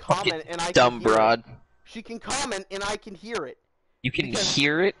 she can comment and I Dumb can hear broad. it. She can comment and I can hear it. You can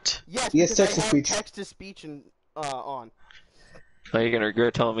hear it? Yes, Yes, because I have text-to-speech. text-to-speech and on. Oh, you're gonna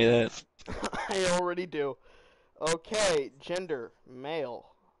regret telling me that. I already do. Okay, gender, male.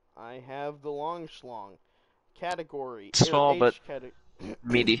 I have the long schlong. Category, Small, but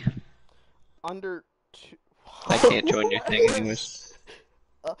meaty. under two. I can't join your thing anyways.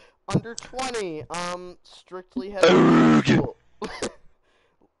 Under 20. Strictly heterosexual.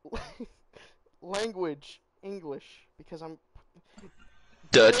 Language, English, because I'm.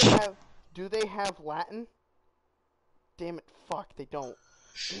 Dutch. Do they have Latin? Damn it, fuck, they don't.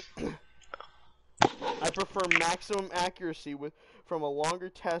 I prefer maximum accuracy from a longer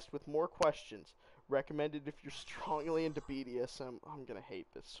test with more questions. Recommended if you're strongly into BDSM. I'm gonna hate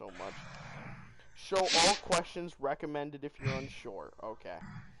this so much. Show all questions. Recommended if you're unsure. Okay.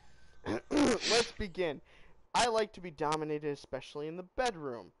 Let's begin. I like to be dominated, especially in the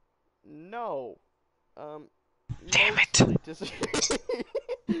bedroom. No. Damn it.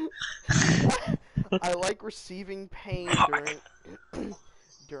 I like receiving pain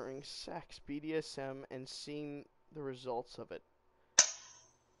during sex, BDSM, and seeing the results of it.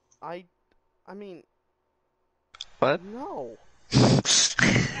 I mean, what? No.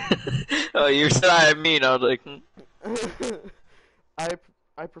 Oh, you said I mean. I was like,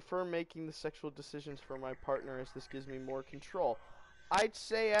 I prefer making the sexual decisions for my partner, as this gives me more control. I'd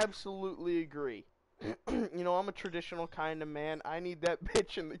say absolutely agree. You know, I'm a traditional kind of man. I need that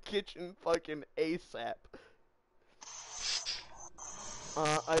bitch in the kitchen fucking ASAP.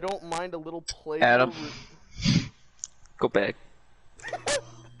 I don't mind a little playful... Adam, go back.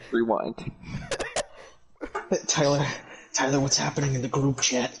 Rewind. Tyler, what's happening in the group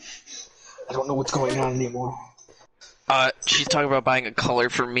chat? I don't know what's going on anymore. She's talking about buying a color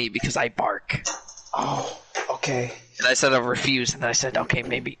for me because I bark. Oh, okay. And I said I refused, and then I said, okay,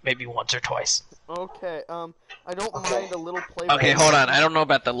 maybe once or twice. Okay, I don't mind a little playful... Okay, hold on. I don't know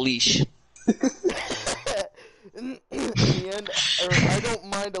about the leash. In the end, I don't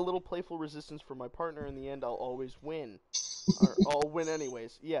mind a little playful resistance from my partner. In the end, I'll always win. Or I'll win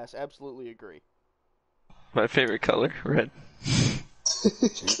anyways. Yes, absolutely agree. My favorite color, red.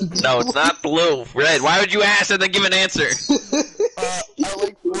 No, it's not blue. Red. Why would you ask and then give an answer? I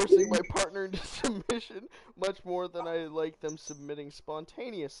like forcing my partner into submission much more than I like them submitting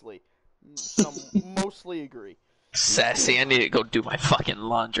spontaneously. Mostly agree. Sassy, I need to go do my fucking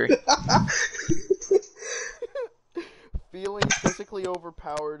laundry. Feeling physically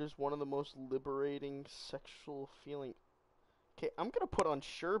overpowered is one of the most liberating sexual feelings. Okay, I'm gonna put on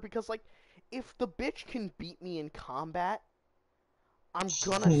sure because, like, if the bitch can beat me in combat, I'm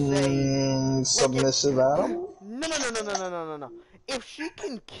gonna say submissive Adam. No. If she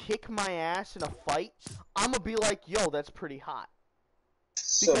can kick my ass in a fight, I'm gonna be like, yo, that's pretty hot.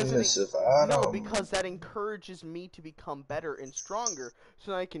 Submissive Adam. No, because that encourages me to become better and stronger,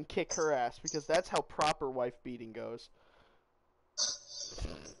 so I can kick her ass. Because that's how proper wife beating goes.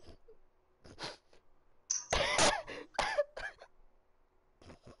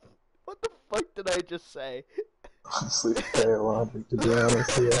 What the fuck did I just say? Honestly, fair logic, to be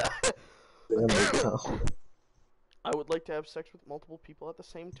honest, yeah. Damn it, I would like to have sex with multiple people at the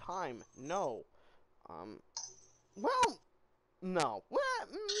same time. No. Well, no.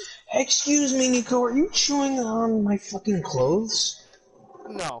 Excuse me, Nico, are you chewing on my fucking clothes?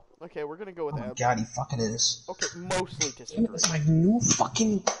 No. Okay, we're gonna go with Oh my Ab. god, he fucking is. Okay, mostly disagree. It's my new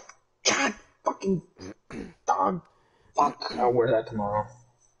fucking... God fucking... Dog. Fuck, I'll wear that tomorrow.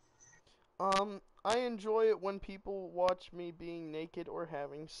 I enjoy it when people watch me being naked or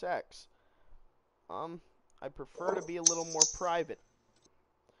having sex. I prefer to be a little more private.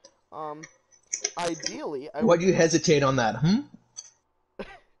 Ideally, Why do you hesitate on that,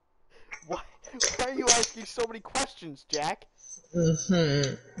 Why are you asking so many questions, Jack?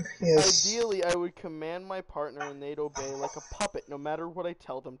 Mm-hmm. Yes. Ideally, I would command my partner and they'd obey like a puppet, no matter what I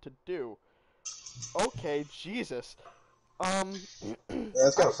tell them to do. Okay, Jesus. Yeah,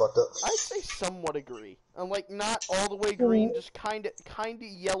 that's kind of fucked up. I'd say somewhat agree. Like, not all the way green, just kinda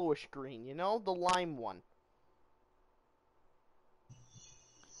yellowish green, you know? The lime one.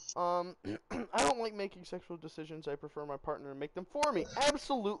 I don't like making sexual decisions. I prefer my partner to make them for me.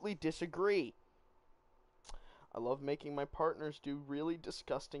 Absolutely disagree. I love making my partners do really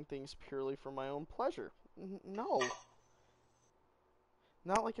disgusting things purely for my own pleasure. No.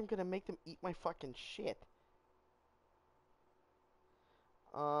 Not like I'm gonna make them eat my fucking shit.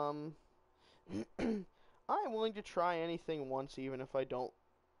 I'm willing to try anything once, even if I don't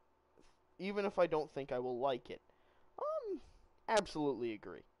think I will like it. Absolutely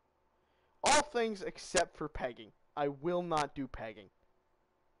agree. All things except for pegging. I will not do pegging.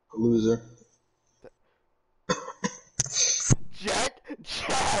 Loser. Jack,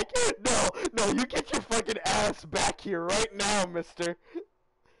 no, you get your fucking ass back here right now, mister.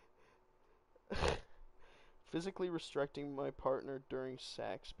 Physically restricting my partner during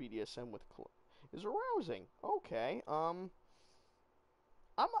sex, BDSM with is arousing. Okay, I'm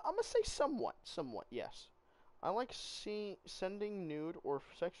gonna say somewhat, yes. I like sending nude or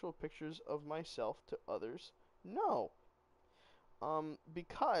sexual pictures of myself to others. No.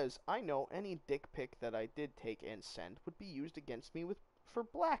 Because I know any dick pic that I did take and send would be used against me for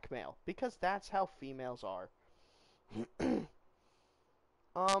blackmail, because that's how females are.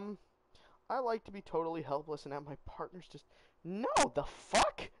 I like to be totally helpless and have my partners just... No, the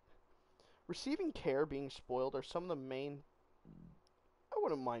fuck? Receiving care, being spoiled are some of the main... I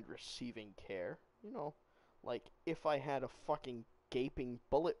wouldn't mind receiving care. You know, like, if I had a fucking gaping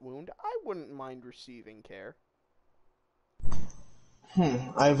bullet wound, I wouldn't mind receiving care.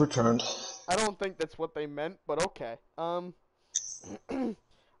 I've returned. I don't think that's what they meant, but okay.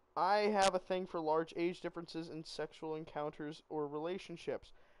 I have a thing for large age differences in sexual encounters or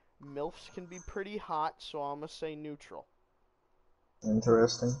relationships. MILFs can be pretty hot, so I'm gonna say neutral.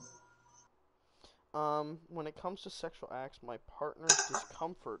 Interesting. When it comes to sexual acts, my partner's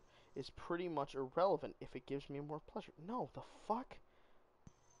discomfort is pretty much irrelevant if it gives me more pleasure. No, the fuck?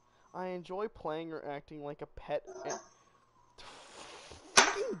 I enjoy playing or acting like a pet and...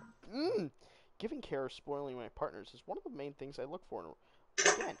 Fucking... Giving care or spoiling my partners is one of the main things I look for.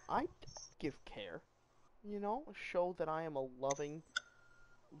 Again, I give care. You know, show that I am a loving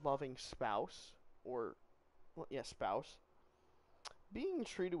spouse. Or, well, yeah, spouse. Being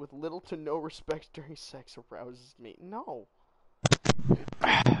treated with little to no respect during sex arouses me. No.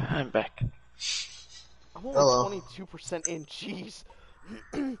 I'm back. I'm only 22% in. Jeez.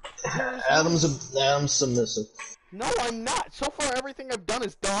 Adam's submissive. No, I'm not. So far, everything I've done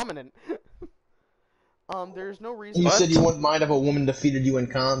is dominant. There's no reason... You said you wouldn't mind if a woman defeated you in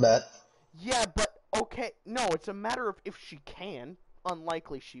combat. Yeah, but, okay, no, it's a matter of if she can.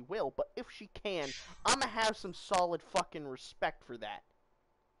 Unlikely she will, but if she can, I'm gonna have some solid fucking respect for that.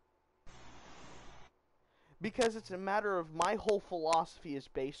 Because it's a matter of my whole philosophy is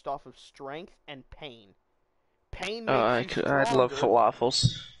based off of strength and pain. Pain makes you stronger. I'd love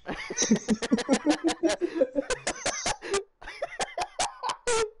falafels.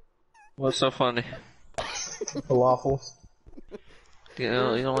 What's so funny? Falafels. You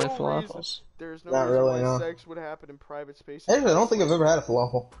don't like falafels? There's no reason why sex would happen in private spaces. Actually, I don't think I've ever had a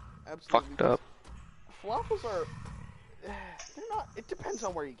falafel. Absolutely. Fucked up. Falafels are... They're not... It depends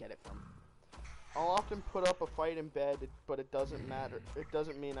on where you get it from. I'll often put up a fight in bed, but it doesn't matter. It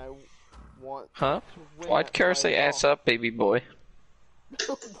doesn't mean I want Huh? to win. Why'd Kara say ass up, baby boy?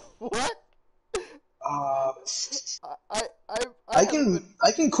 What? I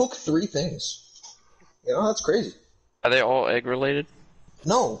can cook 3 things. You know, that's crazy. Are they all egg related?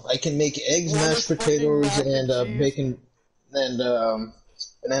 No, I can make eggs, mashed potatoes, and bacon, and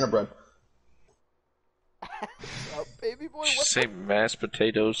banana bread. Baby boy, what? Say mashed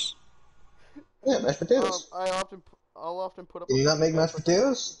potatoes. Yeah, mashed potatoes. I'll often put up. Can you not make mashed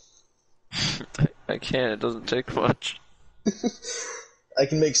potatoes? I can't. It doesn't take much. I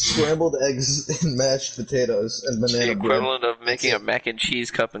can make scrambled eggs and mashed potatoes and banana bread. The equivalent of making a mac and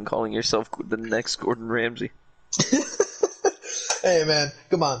cheese cup and calling yourself the next Gordon Ramsay. Hey man,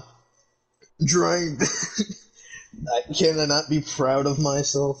 come on. Can I not be proud of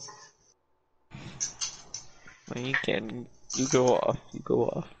myself? Well, you can. You go off.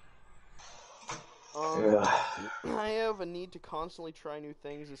 I have a need to constantly try new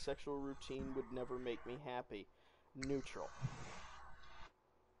things. A sexual routine would never make me happy. Neutral.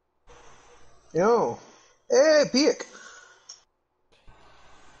 Yo. Hey, Peek.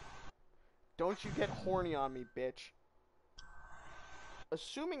 Don't you get horny on me, bitch.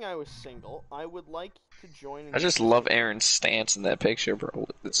 Assuming I was single, I would like to join... I just love Aaron's stance in that picture, bro.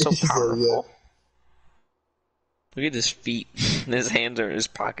 It's so powerful. Look at his feet. His hands are in his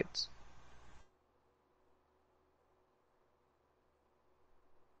pockets.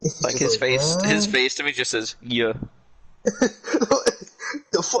 Like his face to me just says, yeah.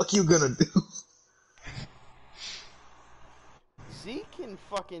 The fuck you gonna do? Zeke and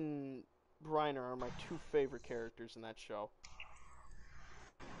fucking Reiner are my 2 favorite characters in that show.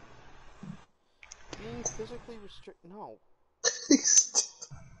 Being physically restricted... No.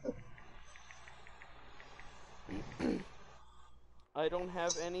 I don't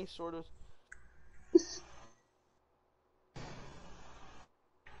have any sort of...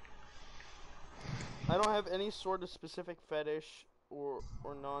 I don't have any sort of specific fetish or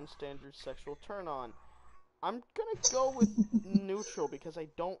non-standard sexual turn on. I'm gonna go with neutral because I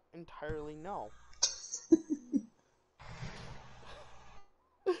don't entirely know.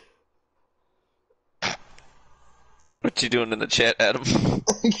 What you doing in the chat, Adam?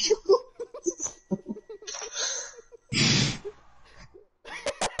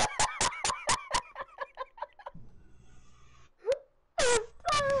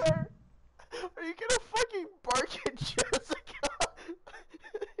 Tyler, are you gonna fucking bark at Jessica?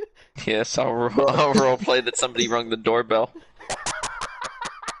 Yes, I'll roleplay that somebody rung the doorbell.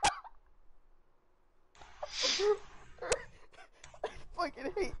 I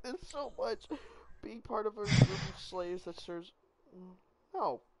fucking hate this so much. Being part of a group of slaves that serves...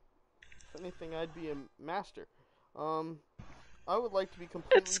 No. If anything, I'd be a master. I would like to be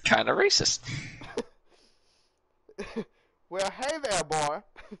completely... It's kind of racist. Well, hey there, boy.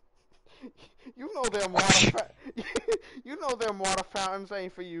 You know them water you know them water fountains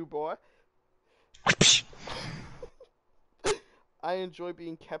ain't for you, boy. I enjoy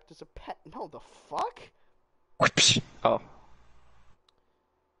being kept as a pet. No, the fuck? Oh.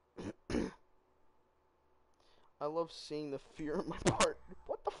 I love seeing the fear in my part.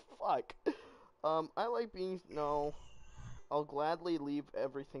 What the fuck? I like being... No. I'll gladly leave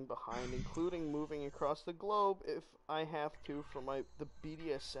everything behind, including moving across the globe if I have to for the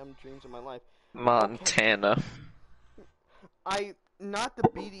BDSM dreams of my life. Montana. Okay. Not the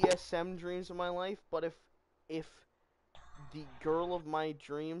BDSM dreams of my life, but if the girl of my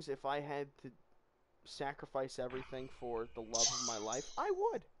dreams, if I had to sacrifice everything for the love of my life, I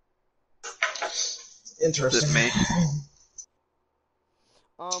would. Interesting. Me.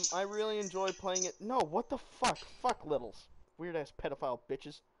 I really enjoy playing it. No, what the fuck? Fuck littles. Weird ass pedophile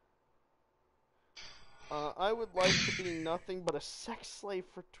bitches. I would like to be nothing but a sex slave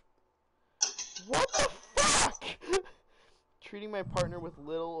for... What the fuck? Treating my partner with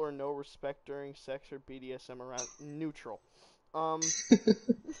little or no respect during sex or BDSM around... Neutral. I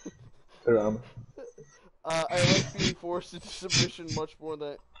like being forced into submission much more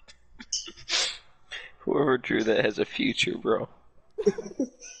than... Whoever drew that has a future, bro.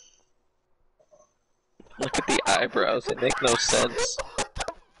 Look at the eyebrows, they make no sense.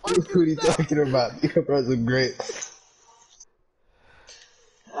 What are you talking about? The eyebrows are great.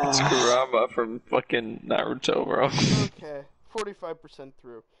 It's Kurama from fucking Naruto, bro. Okay, 45%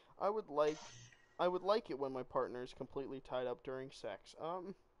 through. I would like it when my partner is completely tied up during sex. I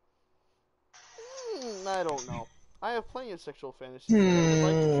don't know. I have plenty of sexual fantasies that I would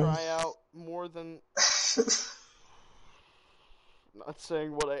like to try out more than... Not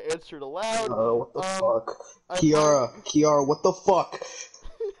saying what I answered aloud. What the fuck? Kiara, what the fuck?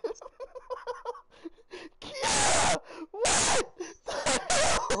 Kiara! What the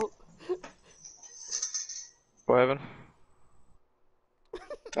hell? What happened?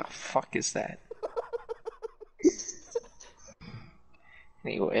 The fuck is that?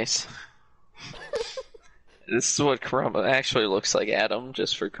 Anyways. This is what Kurama actually looks like, Adam,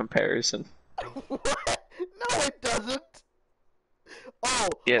 just for comparison. What? No, it doesn't! Oh!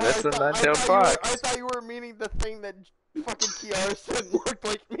 Yeah, that's the nine-tailed fox. I thought you were meaning the thing that fucking Kiara said looked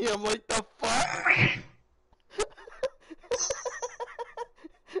like me. I'm like, the fuck?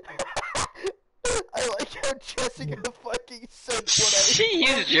 I like how Jessica fucking said what I... She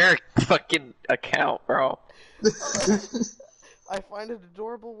used your fucking account, bro. I find it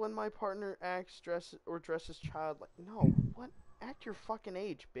adorable when my partner dresses childlike. No, what? Act your fucking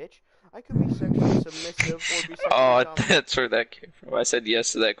age, bitch. I could be sexually submissive or be sexually dominant. That's where that came from. I said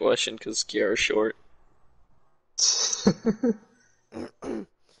yes to that question because Kiara's short.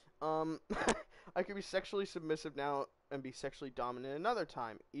 I could be sexually submissive now and be sexually dominant another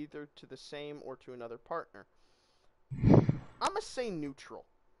time, either to the same or to another partner. I'ma say neutral.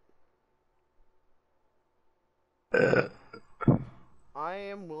 I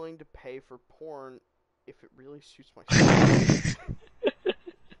am willing to pay for porn if it really suits my style.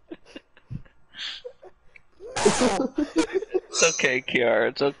 No! It's okay, Kiara,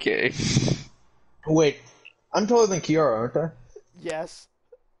 it's okay. Wait, I'm taller than Kiara, aren't I? Yes.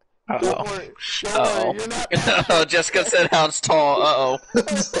 Uh-oh. Don't worry, you're not... Oh, Jessica said Hound's tall, uh-oh.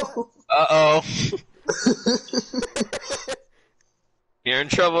 Uh-oh. You're in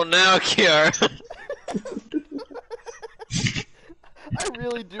trouble now, Kiara. I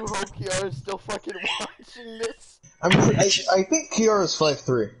really do hope Kiara's still fucking watching this. I think Kiara's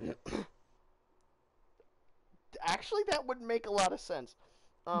 5'3". Actually, that would make a lot of sense.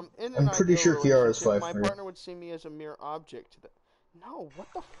 I'm pretty sure Kiara's 5'3". My partner would see me as a mere object. No, what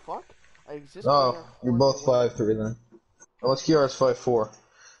the fuck? I exist. Oh, you're both 5'3" then. Unless Kiara's 5'4".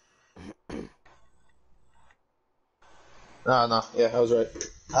 No, yeah, I was right.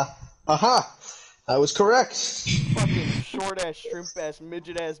 Aha! I was correct. Fucking short ass, shrimp ass,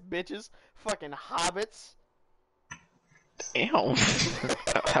 midget ass bitches. Fucking hobbits. Damn.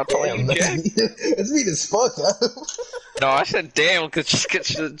 How tall are you, Jack? That's mean as fuck, huh? No, I said damn, cause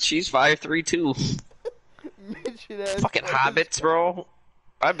she's 5'3" too. Midget ass. Fucking hobbits, bro.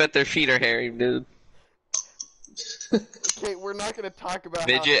 I bet their feet are hairy, dude. Okay, we're not gonna talk about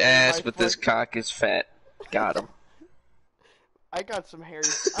Midget ass, but this cock is fat. Got him. I got some hairy.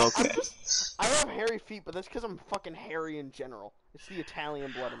 Okay. I have hairy feet, but that's because I'm fucking hairy in general. It's the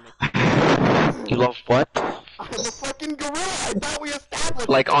Italian blood in me. You love what? I'm a fucking gorilla. I thought we established.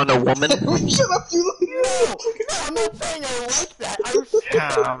 Like on a woman? Shut up, you. No, I'm not saying I like that. I'm saying...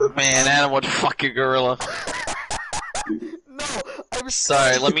 Oh man, Adam would fuck a gorilla. No, I'm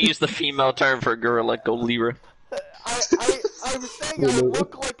Sorry, let me use the female term for gorilla. Go Libra. I'm saying I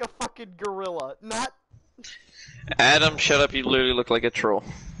look like a fucking gorilla, not. Adam, shut up. You literally look like a troll.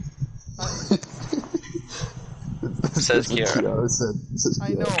 Says Kiara. I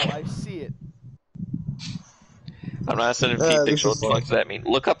know, I see it. I'm not sending feet pics. What the fuck does that mean?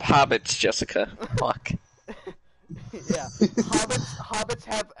 Look up hobbits, Jessica. Fuck. Yeah, hobbits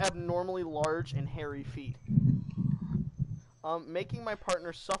have abnormally large and hairy feet. Making my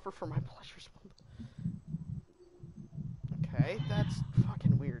partner suffer for my pleasures. Okay, that's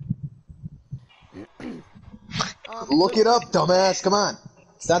fucking weird. Look it up, dumbass. Come on.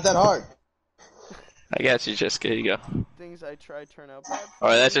 It's not that hard. I got you, Jessica. Here you go. Things I try turn out bad.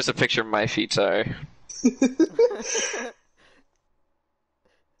 Alright, that's just a picture of my feet, sorry.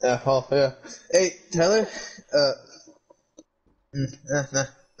 Oh, yeah. Hey, Tyler. Nah,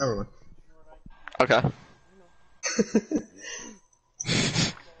 never mind. Okay.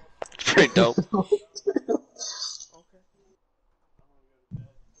 It's pretty dope.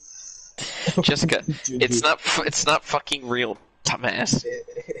 Jessica, it's not fucking real, dumbass.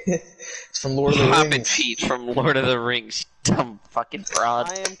 It's from Lord of the Hobbit Rings. feet from Lord of the Rings, you dumb fucking fraud.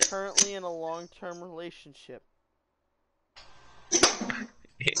 I am currently in a long-term relationship.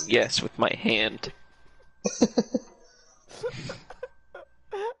 Yes, with my hand. I'm so fucking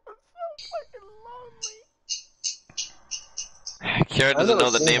lonely. Kiara doesn't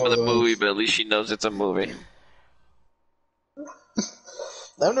know the name of the movie, but at least she knows it's a movie.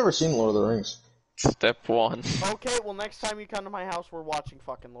 I've never seen Lord of the Rings. Step one. Okay, well next time you come to my house, we're watching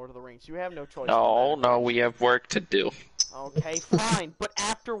fucking Lord of the Rings. You have no choice. No, we have work to do. Okay, fine. But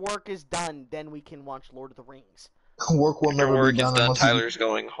after work is done, then we can watch Lord of the Rings. Work will After never work be is done. done, Tyler's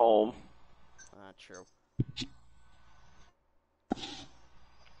going home. True.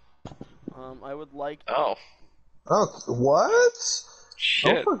 I would like. Oh. Oh, what?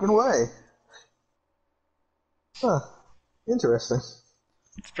 Shit. No fucking way. Huh. Interesting.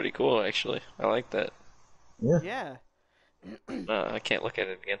 It's pretty cool, actually. I like that. Yeah. I can't look at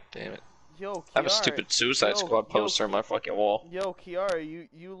it again. Damn it. Yo, Kiara, I have a stupid Suicide Squad poster on my fucking wall. Yo, Kiara,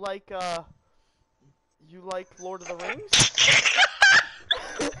 you like Lord of the Rings?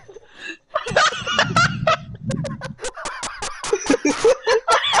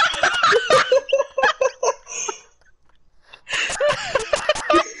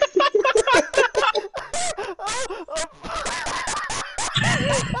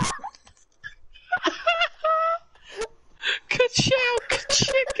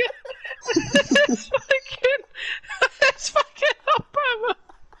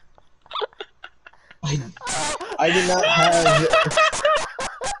 I did not have.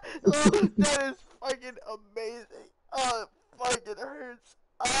 That is fucking amazing. Oh, it fucking hurts.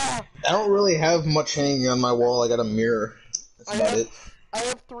 Ah. I don't really have much hanging on my wall. I got a mirror. That's about it. I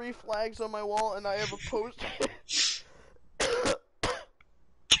have 3 flags on my wall, and I have a poster.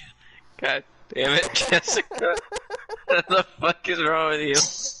 God damn it, Jessica. What the fuck is wrong with you?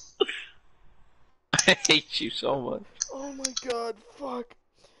 I hate you so much. Oh my god, fuck.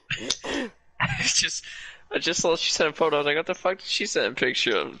 I just saw she sent a photo. I was like, what the fuck did she send a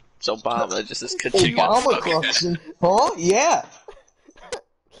picture of? It's Obama. Just as good you got Obama collection. Huh? Yeah.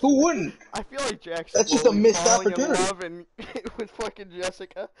 Who wouldn't? I feel like Jack's That's just a missed opportunity. in love and with fucking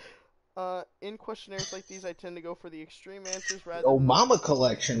Jessica. In questionnaires like these, I tend to go for the extreme answers rather than... Obama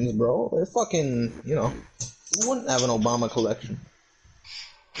collections, bro. They're fucking, who wouldn't have an Obama collection?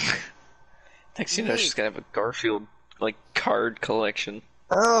 Next you know, she's gonna have a Garfield, card collection.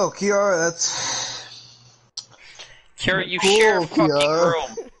 Oh, Kiara, that's... Kiara, you share a fucking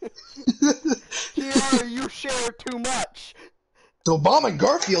room. Kiara, you share too much. It's Obama and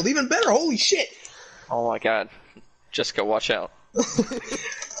Garfield, even better, holy shit! Oh my god. Jessica, watch out.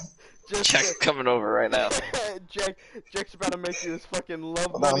 Jack's coming over right now. Jack's about to make you this fucking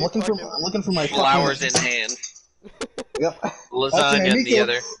love I'm looking for my flowers in hand. Yep. Lasagna on the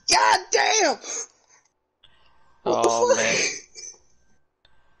other. God damn! What the fuck? Man.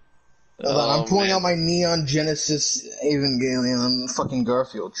 Hold on, I'm pulling out my Neon Genesis Evangelion fucking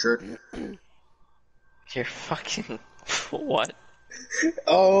Garfield shirt. You're fucking... What?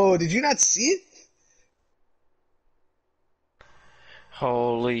 Oh, did you not see it?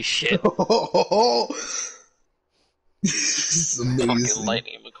 Holy shit. This is amazing. Fucking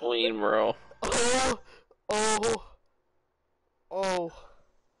Lightning McQueen, bro. Oh.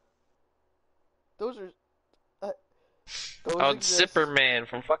 Those are... Oh, it's Zipper Man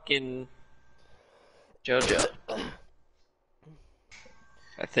from fucking JoJo.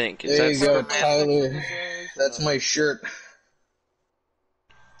 I think. Is there you go, Superman? Tyler. That's my shirt.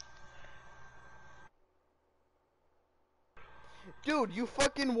 Dude, you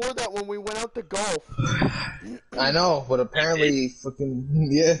fucking wore that when we went out to golf. I know, but apparently fucking...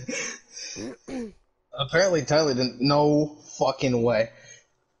 Yeah. Apparently Tyler didn't... No fucking way.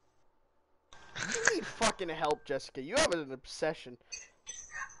 You need fucking help, Jessica. You have an obsession.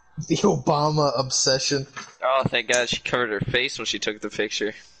 The Obama obsession. Oh, thank God she covered her face when she took the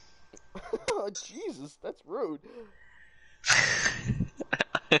picture. Oh, Jesus, that's rude.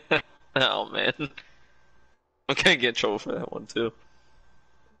 Oh, man. I'm gonna get in trouble for that one, too.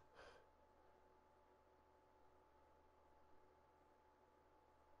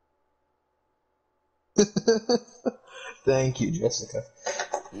 Thank you, Jessica.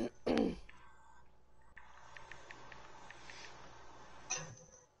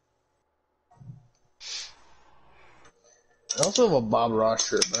 I also have a Bob Ross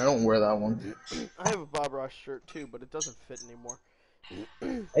shirt, but I don't wear that one. I have a Bob Ross shirt too, but it doesn't fit anymore.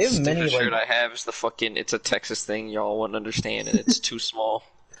 I have many. Shirt I have is the fucking. It's a Texas thing y'all wouldn't understand, and it's too small.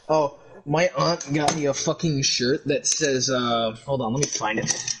 Oh, my aunt got me a fucking shirt that says. Hold on, let me find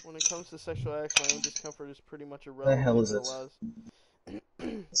it. When it comes to sexual acts, my own discomfort is pretty much irrelevant. The hell is it?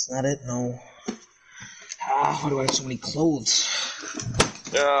 That's not it. No. Why do I have so many clothes?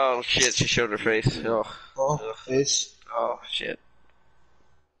 Oh shit! She showed her face. Oh, face. Oh shit.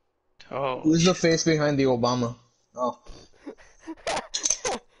 Oh. Who's the face behind the Obama? Oh.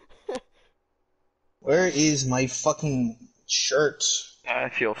 Where is my fucking shirt? I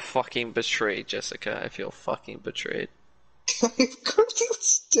feel fucking betrayed, Jessica. I feel fucking betrayed. Here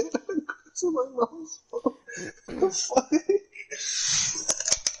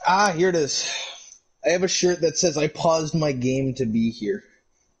it is. I have a shirt that says I paused my game to be here.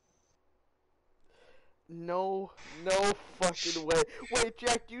 No fucking way. Wait,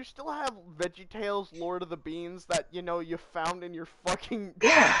 Jack, do you still have VeggieTales Lord of the Beans that, you found in your fucking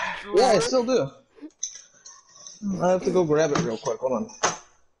drawer? Yeah, I still do. I have to go grab it real quick. Hold on.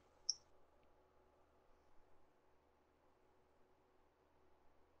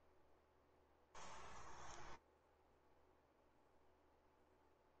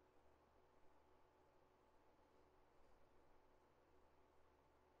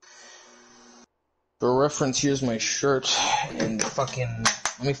 For reference, here's my shirt, and fucking...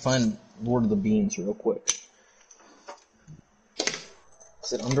 Let me find Lord of the Beans real quick.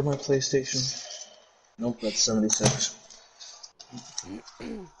 Is it under my PlayStation? Nope, that's 76.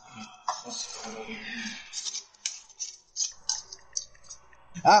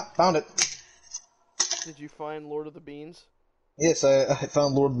 Found it. Did you find Lord of the Beans? Yes, I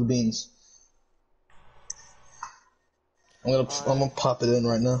found Lord of the Beans. I'm gonna pop it in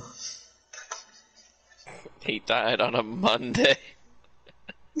right now. He died on a Monday.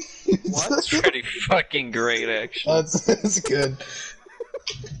 What? That's pretty fucking great, actually. That's good.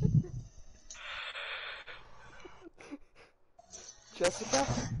 Jessica?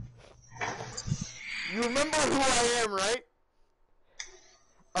 You remember who I am, right?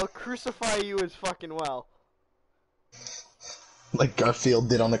 I'll crucify you as fucking well. Like Garfield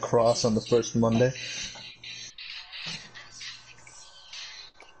did on the cross on the first Monday.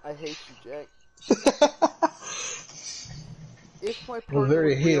 I hate you, Jack. If my partner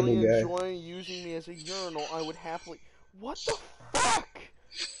very would really hateable guy. enjoy using me as a urinal, I would happily... What the fuck?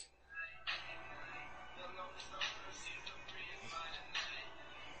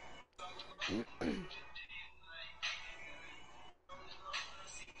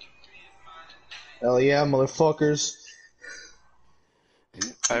 Hell yeah, motherfuckers.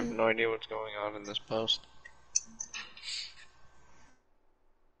 I have no idea what's going on in this post.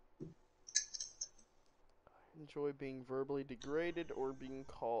 Enjoy being verbally degraded or being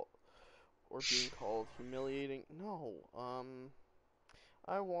called humiliating. No,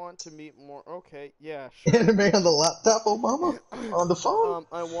 I want to meet more. Okay, yeah, sure. Anime on the laptop, Obama? On the phone?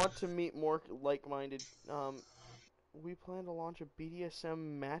 I want to meet more like-minded. We plan to launch a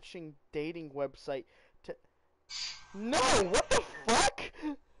BDSM matching dating website to. No, what the fuck?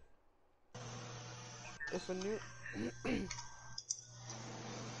 If a new...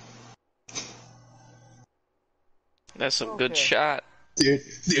 That's some good Okay. shot. Dude,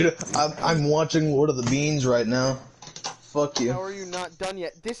 I'm watching Lord of the Beans right now. Fuck you. How are you not done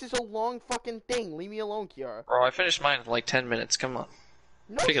yet? This is a long fucking thing. Leave me alone, Kiara. Bro, I finished mine in like 10 minutes. Come on.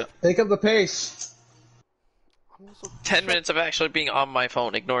 No, Pick it up. Pick up the pace. I'm also 10 minutes of actually being on my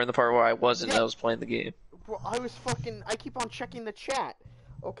phone, ignoring the part where I wasn't. Yeah. I was playing the game. Bro, I keep on checking the chat.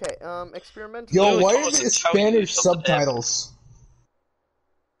 Okay, experimental. Yo, Literally why are calls there it telling you Spanish something subtitles?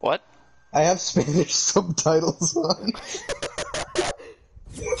 What? I have Spanish subtitles on.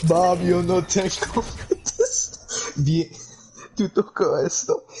 Bob, yo no tengo bien. Tú toco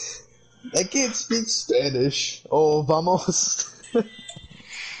esto. I can't speak Spanish. Oh, vamos.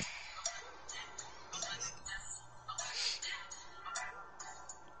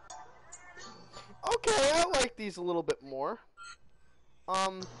 Okay, I like these a little bit more.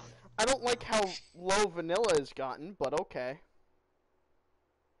 I don't like how low vanilla has gotten, but okay.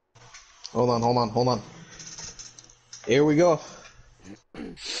 Hold on. Here we go.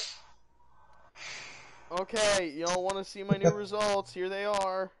 Okay, y'all want to see my new results? Here they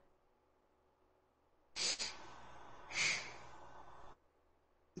are.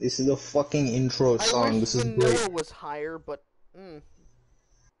 This is the fucking intro song. I wish This is vanilla great. was higher, but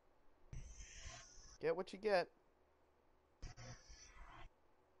get what you get.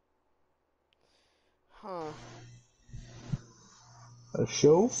 Huh. A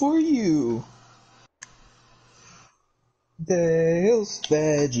show for you. Tales,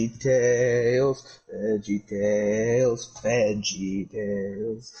 veggie tales, veggie tales, veggie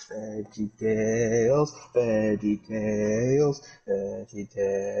tales, veggie tales, veggie tales, veggie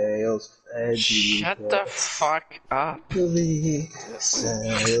tales, veggie Shut the fuck up. Celery,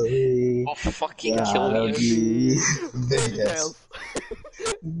 celery, I'll fucking gotta kill you. be Veggie veggies. Tales.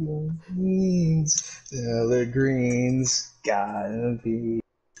 Greens, celery greens, gotta be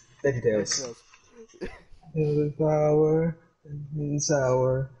veggie tales. Flour, and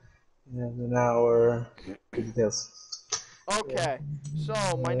sour, and an hour. Details. Okay, so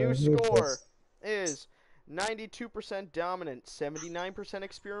my new score is 92% dominant, 79%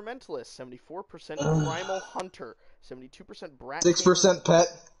 experimentalist, 74% primal hunter, 72% brat. 6% pet.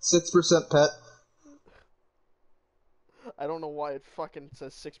 6% pet. I don't know why it fucking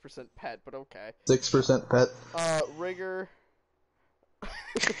says 6% pet, but okay. 6% pet. Rigor.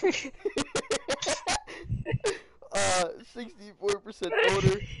 64%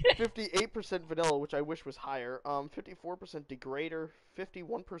 odor, 58% vanilla, which I wish was higher. 54% degrader,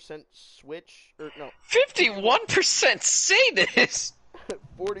 51% switch, or no. 51% say this!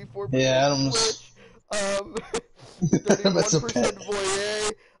 44% Yeah, Adams. switch. 31%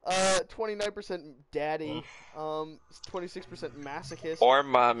 voyeur. 29% daddy. 26% masochist. Or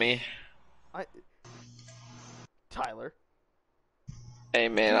mommy. Tyler. Hey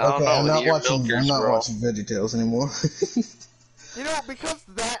man, I don't Okay, know. I'm not watching. Milkers, I'm not bro. watching VeggieTales anymore. You know, because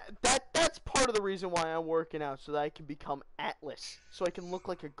that's part of the reason why I'm working out, so that I can become Atlas, so I can look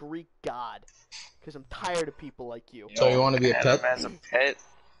like a Greek god. Because I'm tired of people like you. So you want to be a pet? As a pet?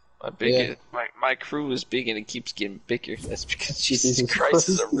 My crew is big and it keeps getting bigger. That's because Jesus Christ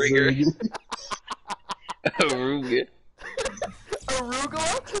is a rigger. Aruga.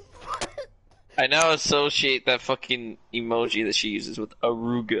 Arugula? I now associate that fucking emoji that she uses with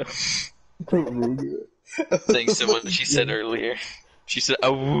Aruga. Aruga. Thanks to what she said earlier. She said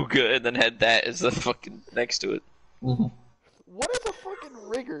Awooga and then had that as the fucking next to it. Mm-hmm. What is a fucking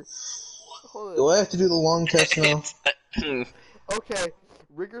rigger? Hold Do I have to do the long test now? Okay,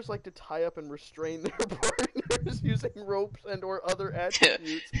 riggers like to tie up and restrain their partners using ropes and or other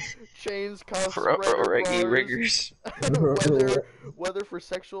attributes. Chains, cuffs, spreader bars. Riggers. whether for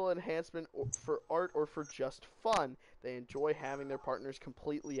sexual enhancement, or for art, or for just fun, they enjoy having their partners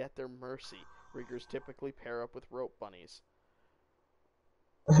completely at their mercy. Riggers typically pair up with rope bunnies.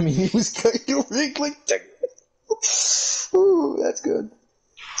 I mean, he was kind of rigged like... Ooh, that's good.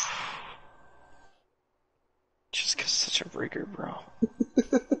 Just cause such a rigger, bro.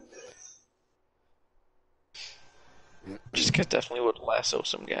 Just cause definitely would lasso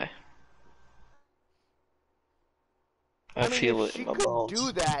some guy. I mean, feel if it she in my could bones.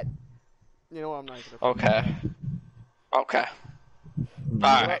 do that, you know, I'm not gonna. Okay. Okay.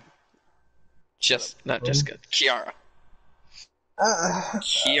 Alright. Not Jessica. Kiara.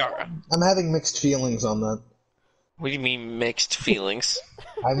 Kiara. I'm having mixed feelings on that. What do you mean mixed feelings?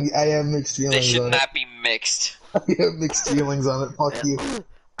 I have mixed feelings. They should on not be mixed. I have mixed feelings on it. Fuck you.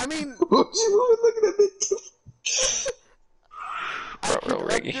 I mean, What you looking at me? Bro,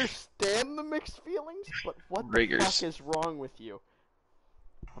 understand the mixed feelings, but what Riggers. the fuck is wrong with you?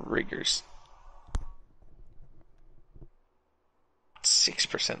 Riggers.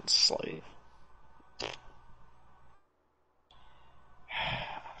 6% slave.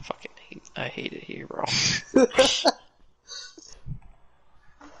 I hate it here, bro.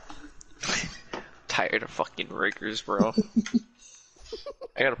 Tired of fucking riggers, bro.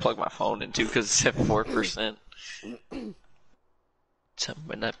 I gotta plug my phone in too because it's at 4%. So I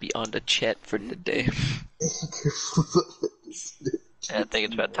might not be on the chat for the day. I think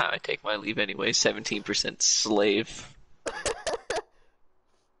it's about time I take my leave anyway. 17% slave.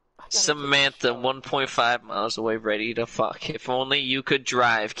 Samantha, 1.5 miles away, ready to fuck. If only you could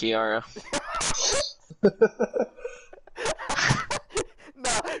drive, Kiara. No,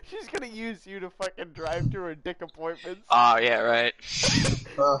 she's gonna use you to fucking drive to her dick appointments. Oh, yeah, right.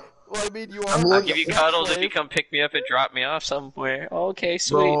 Well, I mean, you are. I'll give you cuddles if you come pick me up and drop me off somewhere. Okay,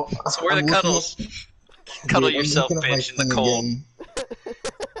 sweet. Bro, so where are the cuddles? Cuddle yourself, bitch, in the cold.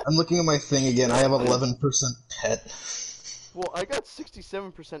 I'm looking at my thing again. I have 11% pet. Well, I got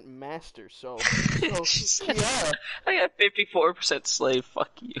 67% master, so yeah. I got 54% slave.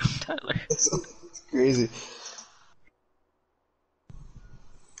 Fuck you, Tyler. That's crazy.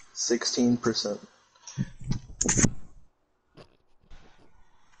 16%.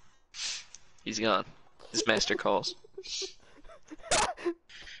 He's gone. His master calls.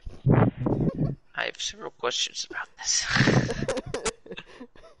 I have several questions about this.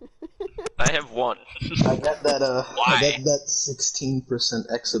 I have one. I got that. Why? I got that 16%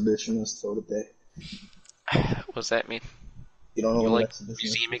 exhibitionist though today. What's that mean? You don't know what like exhibitionist?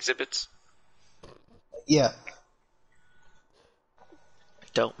 museum exhibits? Yeah.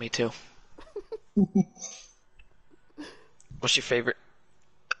 Don't. Me too. What's your favorite?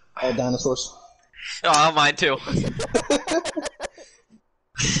 Dinosaurs. Oh, mine too.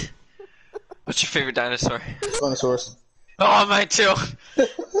 What's your favorite dinosaur? Dinosaurs. Oh, mine too.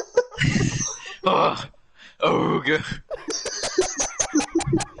 Oh, good.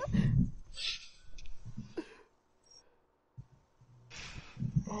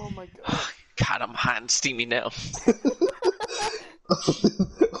 Oh my god. God, I'm hot and steamy now.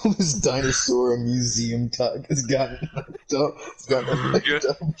 All this dinosaur museum talk has gotten fucked up. It's gotten fucked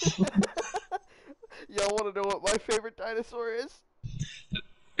up. Y'all want to know what my favorite dinosaur is?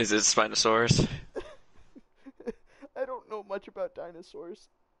 Is it Spinosaurus? I don't know much about dinosaurs.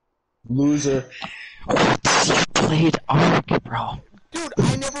 Loser. You played Ark, bro. Dude,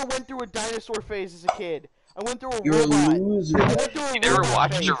 I never went through a dinosaur phase as a kid. I went through a You're robot. a loser. You never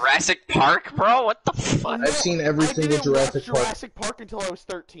watched Jurassic Park, bro? What the fuck? I've seen every single Jurassic Park. Jurassic Park until I was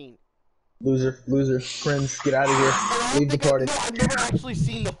 13. Loser, cringe, get out of here. Leave the party. No, I've never actually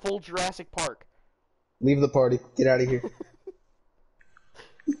seen the full Jurassic Park. Leave the party. Get out of here.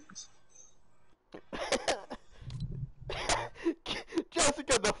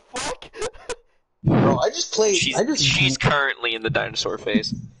 Jessica, the fuck? Bro, I just played. She's currently in the dinosaur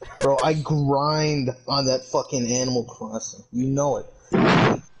phase. Bro, I grind on that fucking Animal Crossing. You know it.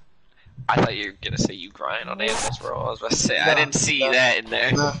 I thought you were gonna say you grind on animals, bro. I was about to say I didn't see that in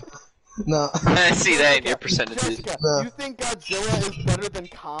there. No. I didn't see that in your percentages. Jessica, No. you think Godzilla is better than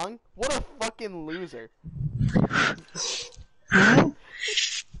Kong? What a fucking loser.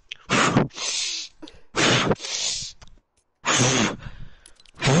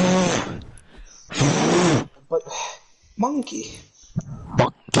 But, monkey.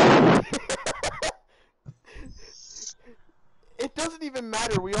 It doesn't even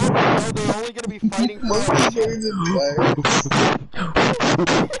matter. We all know they're only going to be fighting for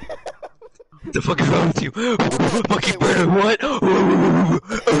The fuck is wrong with you? Monkey bird, what?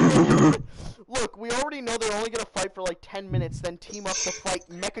 Look, we already know they're only going to fight for like 10 minutes, then team up to fight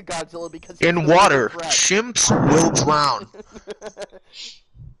Mechagodzilla because he's In the water, threat. chimps will drown.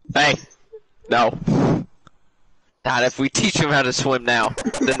 Hey, no. Not if we teach them how to swim now.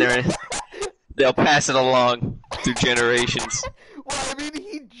 Then they'll pass it along through generations. Well, I mean,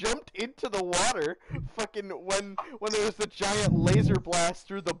 he jumped into the water fucking when there was the giant laser blast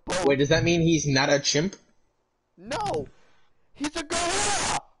through the boat. Wait, does that mean he's not a chimp? No! He's a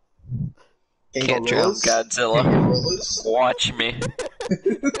gorilla! Can't drown Godzilla. Watch me.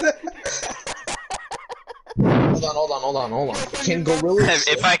 Hold on. Can gorillas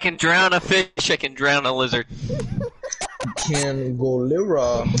If I can drown a fish, I can drown a lizard. Can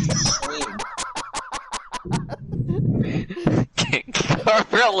gorilla swim? Can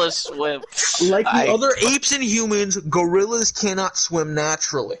gorillas swim? Like the other apes and humans, gorillas cannot swim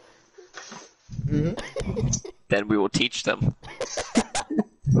naturally. Mm-hmm. Then we will teach them.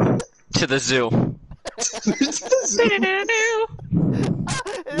 To the zoo.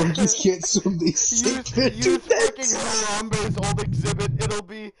 monkeys can't swim, they sink. Use fucking Harambe's old exhibit.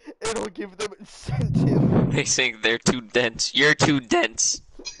 It'll give them incentive. They think they're too dense. You're too dense.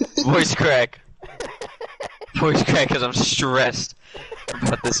 Voice crack. Voice crack because I'm stressed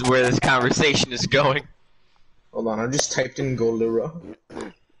about this, where this conversation is going. Hold on, I just typed in Golira.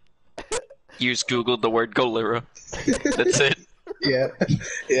 You just googled the word Golira. That's it. Yeah,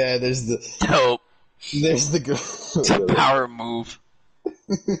 yeah. There's the Dope. There's the It's a power move.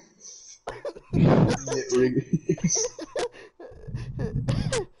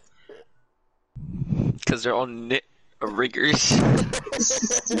 Because they're all knit riggers.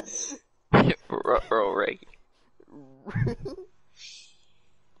 Right.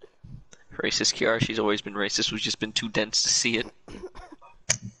 Racist Kiara, she's always been racist. We've just been too dense to see it.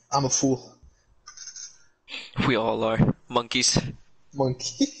 I'm a fool. We all are. Monkeys.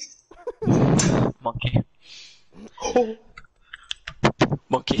 Monkey. Monkey. Oh.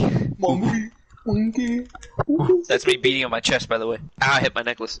 Monkey. Monkey. Monkey. That's me beating on my chest, by the way. Ah, I hit my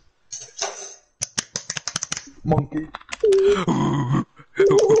necklace. Monkey.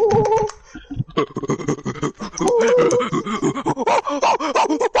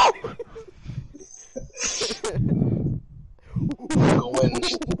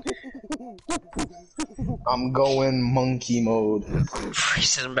 I'm going monkey mode.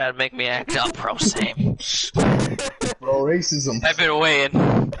 Racism about to make me act up, bro. Same. Bro, racism. I've been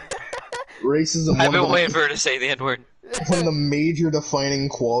waiting. Racism. I've been waiting for her to say the N-word. One of the major defining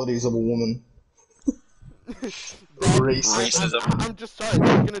qualities of a woman. Racism. I'm just sorry.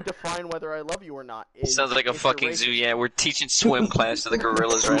 They're gonna define whether I love you or not. Sounds like a fucking zoo. Yeah, we're teaching swim class to the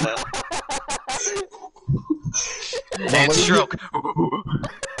gorillas right now. And stroke.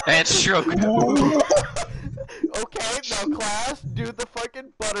 And stroke. Okay, now class, do the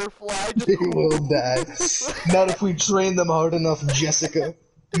fucking butterfly. They will die. Not if we train them hard enough, Jessica.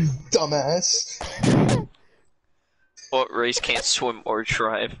 You dumbass. What race can't swim or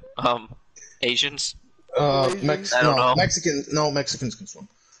drive? Asians? I don't know. Mexicans can swim.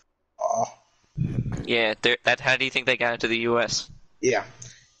 Yeah, how do you think they got into the U.S.? Yeah.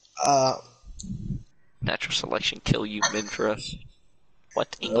 Natural selection kill you men for us.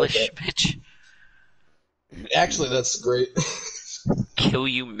 What? English, Okay. bitch? Actually, that's great. Kill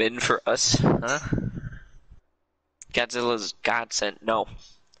you men for us? Huh? Godzilla's God sent. No.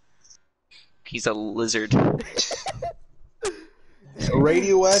 He's a lizard.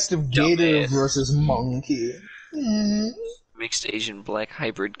 Radioactive gator versus monkey. Mixed Asian black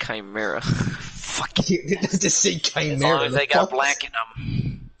hybrid chimera. Fuck you. You didn't just say chimera. As long as they got black in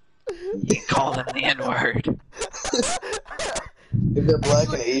them. You call them the N-word. If they're black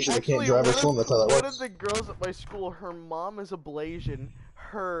and Asian, they can't drive or swim. That's how that works. One of the girls at my school, her mom is a Blasian.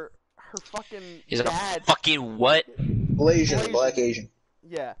 Her fucking Is it dad. a fucking what? Blasian, black Asian.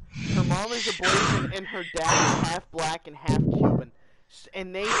 Yeah, her mom is a Blasian, and her dad is half black and half Cuban.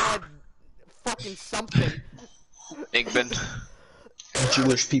 And they had fucking something. Igben.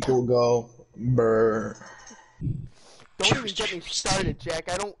 Jewish people go brr. Don't even get me started,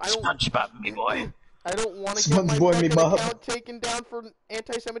 Jack. I don't. SpongeBob, me boy. I don't want to get my fucking account taken down for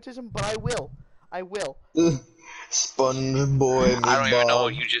anti-Semitism, but I will. I will. Sponge boy, me I don't even know Bob.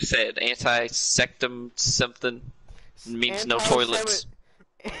 what you just said. Anti-sectum something means no toilets.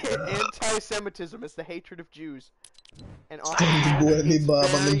 Anti-Semitism is the hatred of Jews. And Sponge boy, me it's Bob.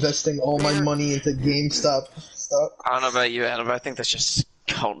 I'm very, investing all my money into GameStop stock. I don't know about you, Adam, but I think that's just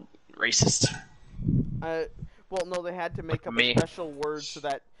called racist. Well, no, they had to make up a special word so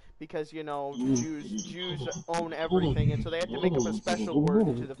that because you know Jews own everything, and so they had to make up a special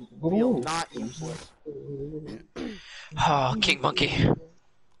word to the feel not useless. Oh, King Monkey.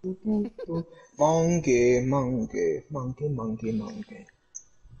 Monkey, monkey, monkey, monkey, monkey.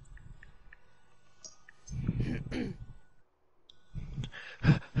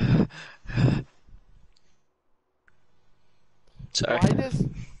 Sorry. Why does...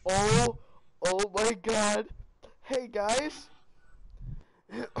 Oh my god. Hey guys.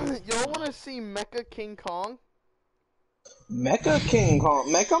 Y'all wanna see Mecha King Kong? Mecha King Kong?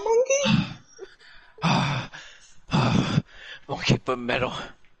 Mecha Monkey? Monkey but metal.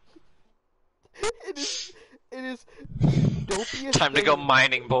 It is dopiest Time to go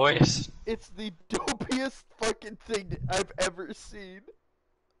mining, boys. It's the dopiest fucking thing I've ever seen.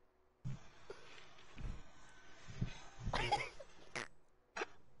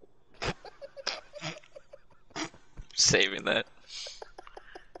 Saving that.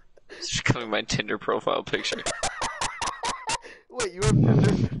 It's becoming my Tinder profile picture. Wait, you have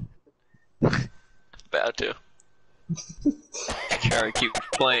Tinder? About to. Gotta keep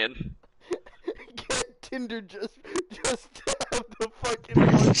playing. Get Tinder just to of the fucking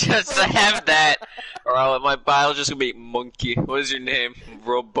monkey. Just to have that, or my bio just gonna be monkey. What is your name?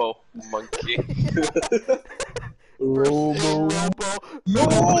 Robo Monkey. Robo. No,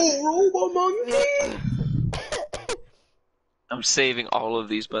 Robo Monkey. I'm saving all of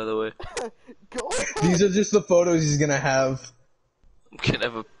these, by the way. Go These are just the photos he's gonna have. I'm gonna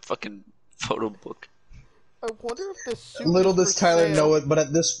have a fucking photo book. I wonder if this suit Little is does for Tyler sale. know it, but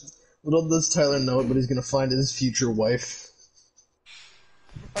little does Tyler know it, but he's gonna find his future wife.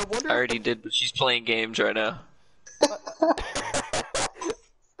 I wonder. I already did, but she's playing games right now.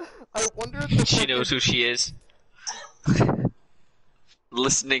 I wonder if the She knows who she is.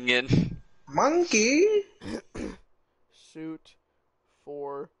 Listening in. Monkey. Suit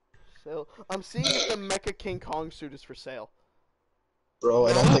for sale. I'm seeing if the Mecha King Kong suit is for sale. Bro,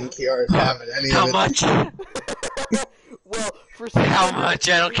 I don't think KR is having any How of it. much? Well, for How much?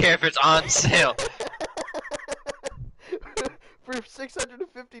 I don't care if it's on sale. For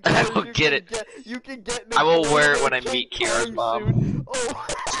 $650, I will get it. You can get. I will wear it Mecha when I King meet Kira's Kong mom. suit. Oh.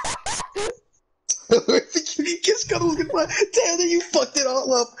 I think you can kiss Cuddles goodbye. Tyler, you fucked it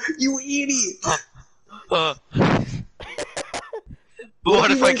all up. You idiot. But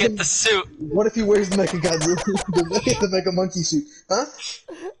what if I get the suit? What if he wears the Mecha Godzilla, the Mecha Monkey suit? Huh?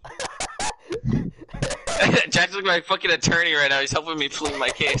 Jack's like my fucking attorney right now. He's helping me plead my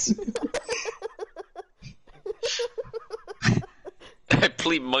case. I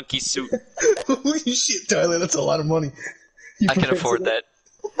plead monkey suit. Holy shit, Tyler, that's a lot of money. I can afford that.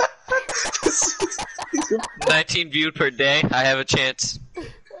 19 viewed per day. I have a chance.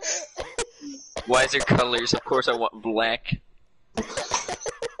 Wiser colors. Of course, I want black.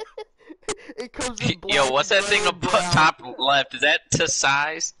 It comes in black. Yo, what's that thing and up brown. top left? Is that to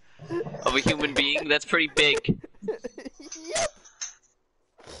size of a human being? That's pretty big. Yep.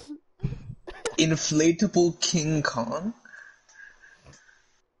 Inflatable King Kong?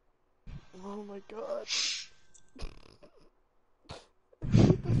 Oh my god.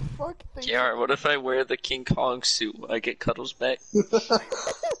 What the fuck? KR, what if I wear the King Kong suit? I get Cuddles back.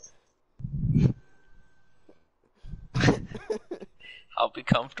 I'll be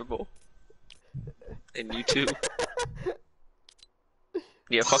comfortable. And you too.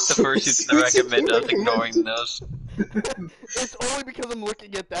 Yeah, fuck the fursuits and I recommend us ignoring those. It's only because I'm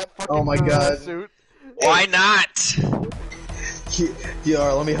looking at that fucking Oh my gorilla God. suit. Why not?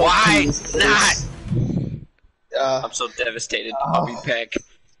 DR, let me help Why you with not? this. I'm so devastated. I'll be back.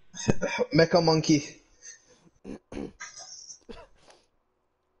 Mecha Monkey.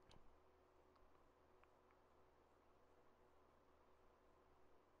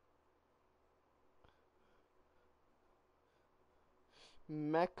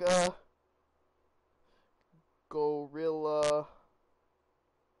 Mecha gorilla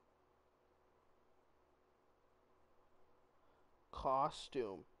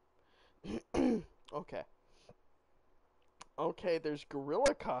costume. Okay. Okay, there's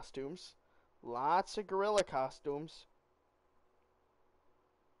gorilla costumes. Lots of gorilla costumes.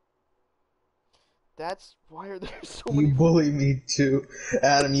 That's why are there so You many bully me too.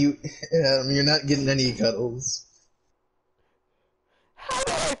 Adam, you're not getting any cuddles. How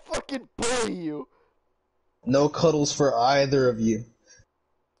did I fucking bully you? No cuddles for either of you.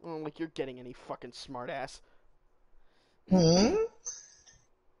 Oh, like you're getting any fucking smartass. Hmm?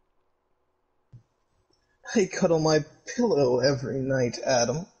 I cuddle my pillow every night,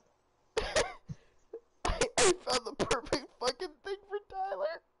 Adam. I found the perfect fucking thing for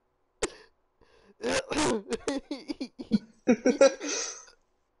Tyler.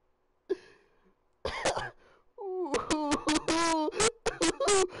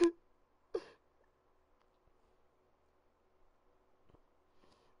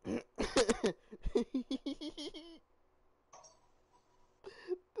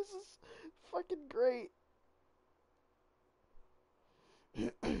 This is fucking great.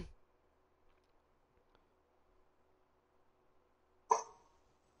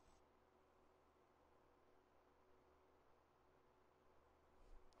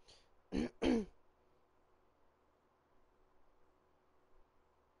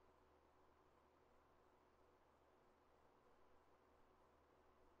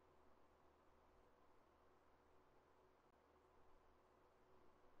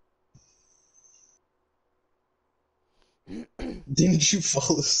 Didn't you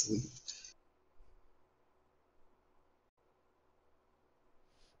fall asleep?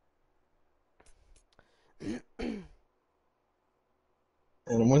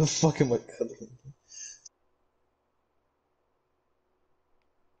 Adam, where the fuck am I cuddling?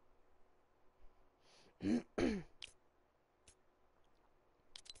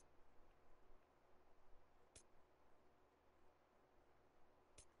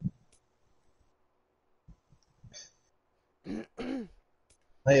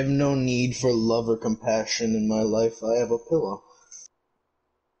 I have no need for love or compassion in my life. I have a pillow.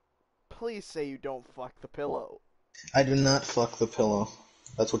 Please say you don't fuck the pillow. I do not fuck the pillow.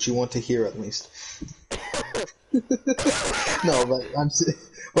 That's what you want to hear, at least. No, but I'm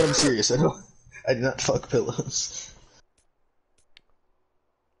serious. I do not fuck pillows.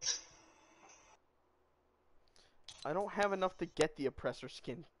 I don't have enough to get the oppressor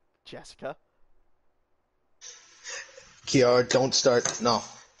skin, Jessica. Kiara, don't start. No,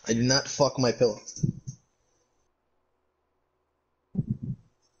 I do not fuck my pillow.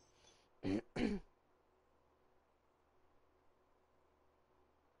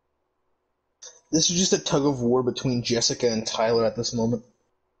 This is just a tug of war between Jessica and Tyler at this moment.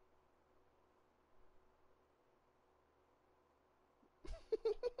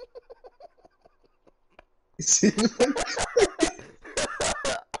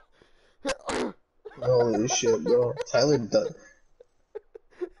 Holy shit, bro.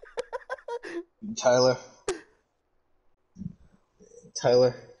 Tyler,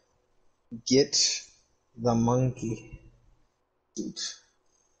 Tyler, get the monkey suit.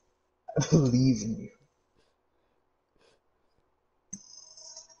 I believe in you.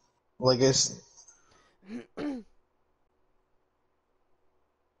 Like I said,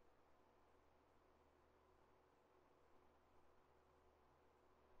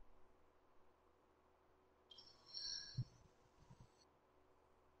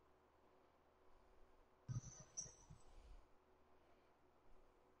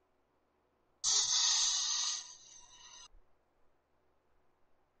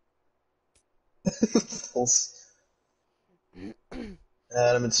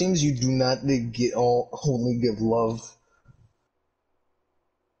 Adam, it seems you do not only give love.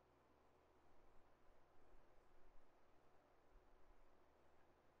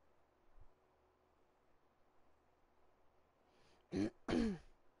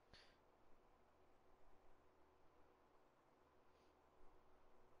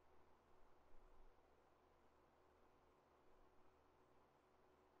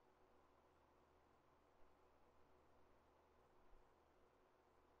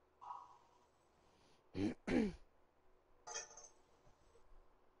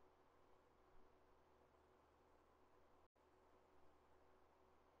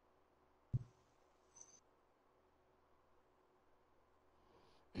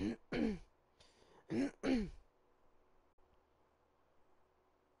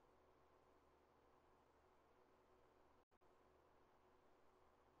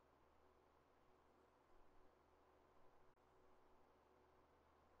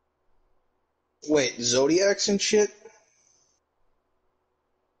 Wait, zodiacs and shit?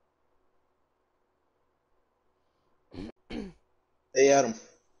 Hey, Adam.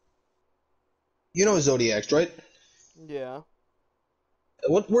 You know zodiacs, right? Yeah.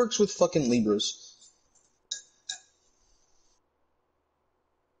 What works with fucking Libras?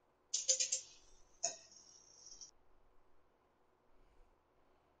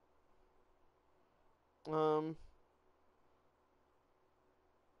 Um.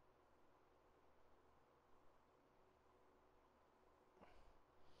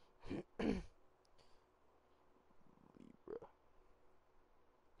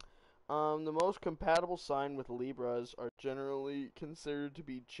 The most compatible sign with Libras are generally considered to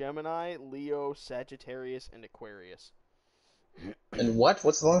be Gemini, Leo, Sagittarius, and Aquarius. And what?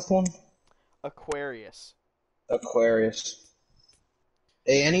 What's the last one? Aquarius. Aquarius.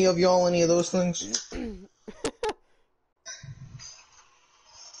 Hey, any of y'all any of those things?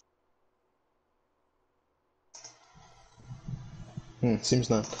 Seems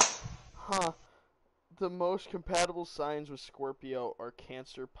not. Huh. The most compatible signs with Scorpio are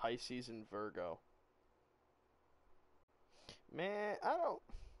Cancer, Pisces, and Virgo. Man, I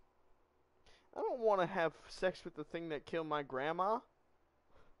don't want to have sex with the thing that killed my grandma.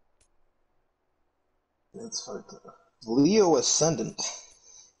 That's fucked up. Leo ascendant.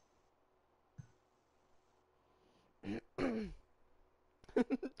 Tartar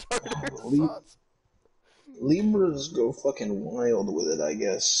sauce. Libras go fucking wild with it, I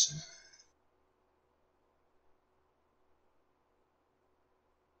guess.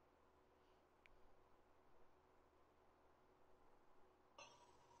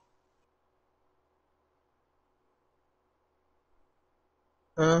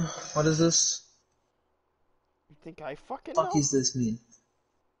 What is this? You think I fucking Fuck know? does this mean?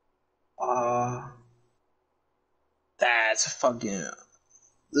 That's fucking.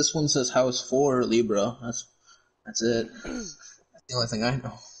 This one says House 4 Libra. That's it. That's the only thing I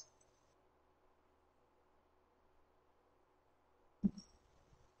know.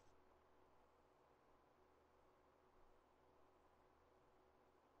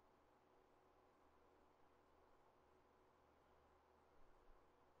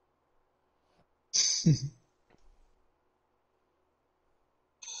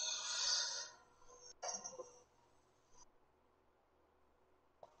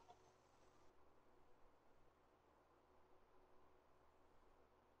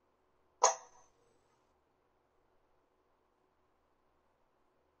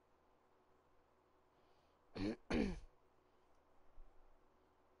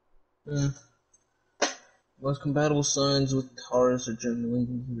 Most compatible signs with Taurus are generally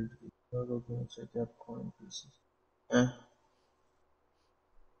considered to be Virgo, Cancer, Capricorn, Pisces.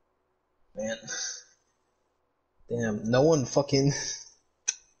 Man. Damn, no one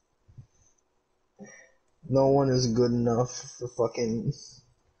is good enough for fucking,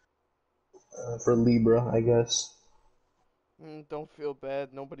 for Libra, I guess. Don't feel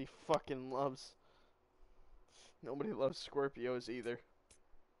bad. Nobody loves Scorpios either.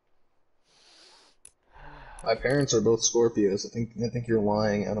 My parents are both Scorpios. I think you're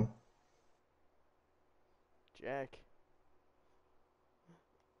lying, Adam. Jack.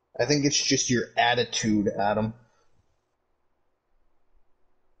 I think it's just your attitude, Adam.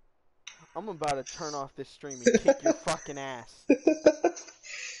 I'm about to turn off this stream and kick your fucking ass.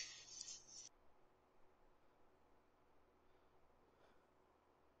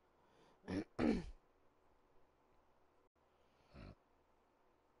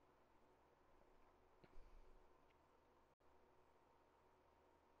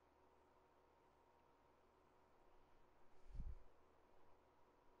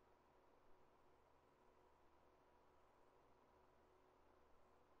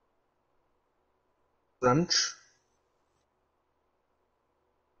 French?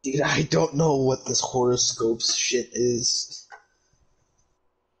 Dude, I don't know what this horoscopes shit is.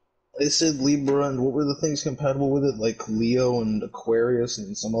 They said Libra, and what were the things compatible with it? Like Leo and Aquarius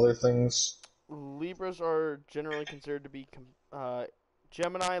and some other things? Libras are generally considered to be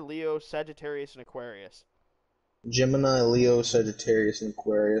Gemini, Leo, Sagittarius, and Aquarius. Gemini, Leo, Sagittarius, and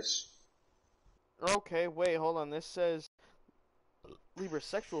Aquarius. Okay, wait, hold on. This says Libra's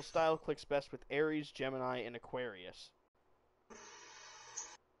sexual style clicks best with Aries, Gemini, and Aquarius.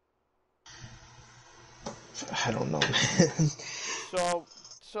 I don't know, man.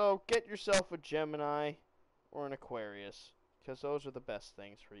 So get yourself a Gemini or an Aquarius, because those are the best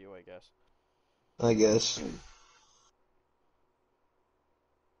things for you, I guess. I guess.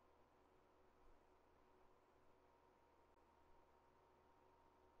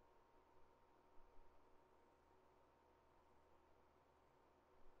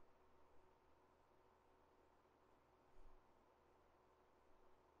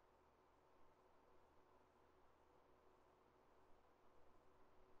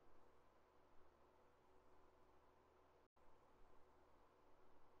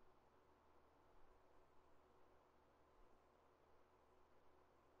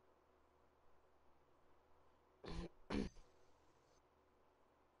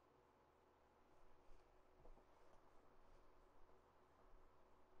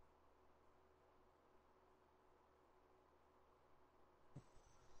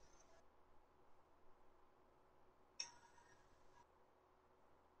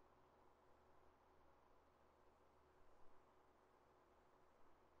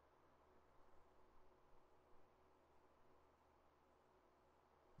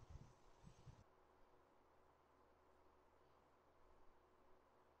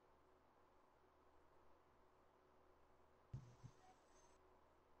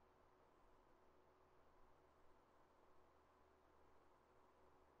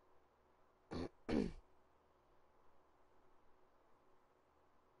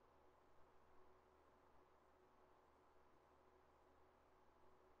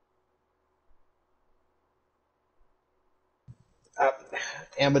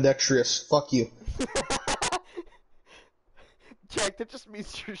 Ambidextrous. Fuck you. Jack, that just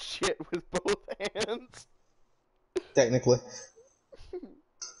means you're shit with both hands. Technically.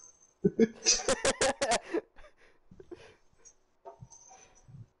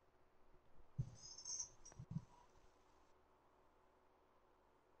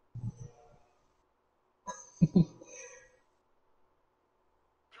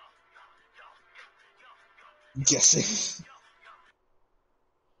 Guessing.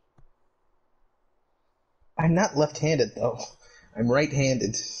 I'm not left-handed, though. I'm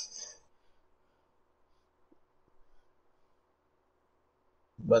right-handed.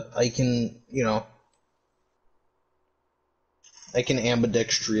 But I can, I can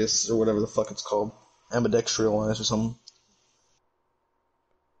ambidextrous, or whatever the fuck it's called. Ambidextrialize or something.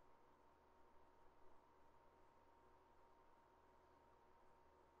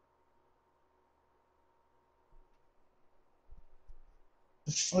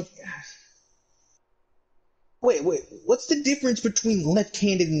 Fuck. Wait, what's the difference between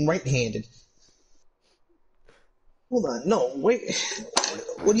left-handed and right-handed? Hold on, no, wait.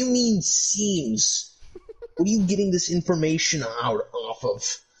 What do you mean seems? What are you getting this information out off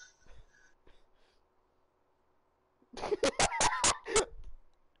of?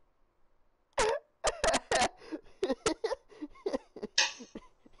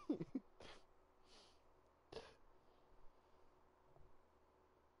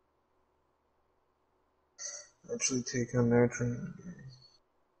 Actually take on their training.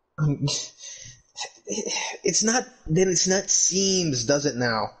 It's not that it's not seems, does it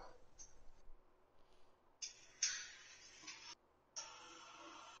now?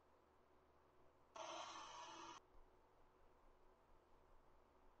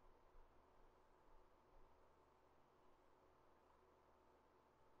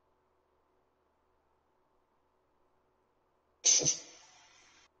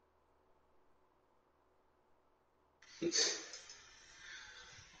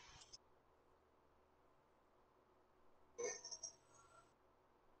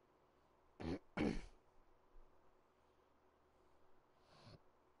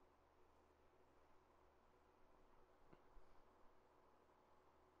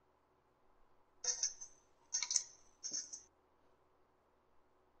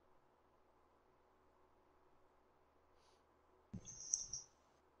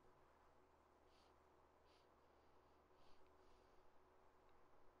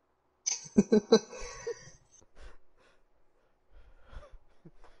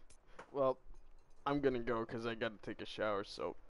 Well, I'm gonna go because I gotta take a shower, so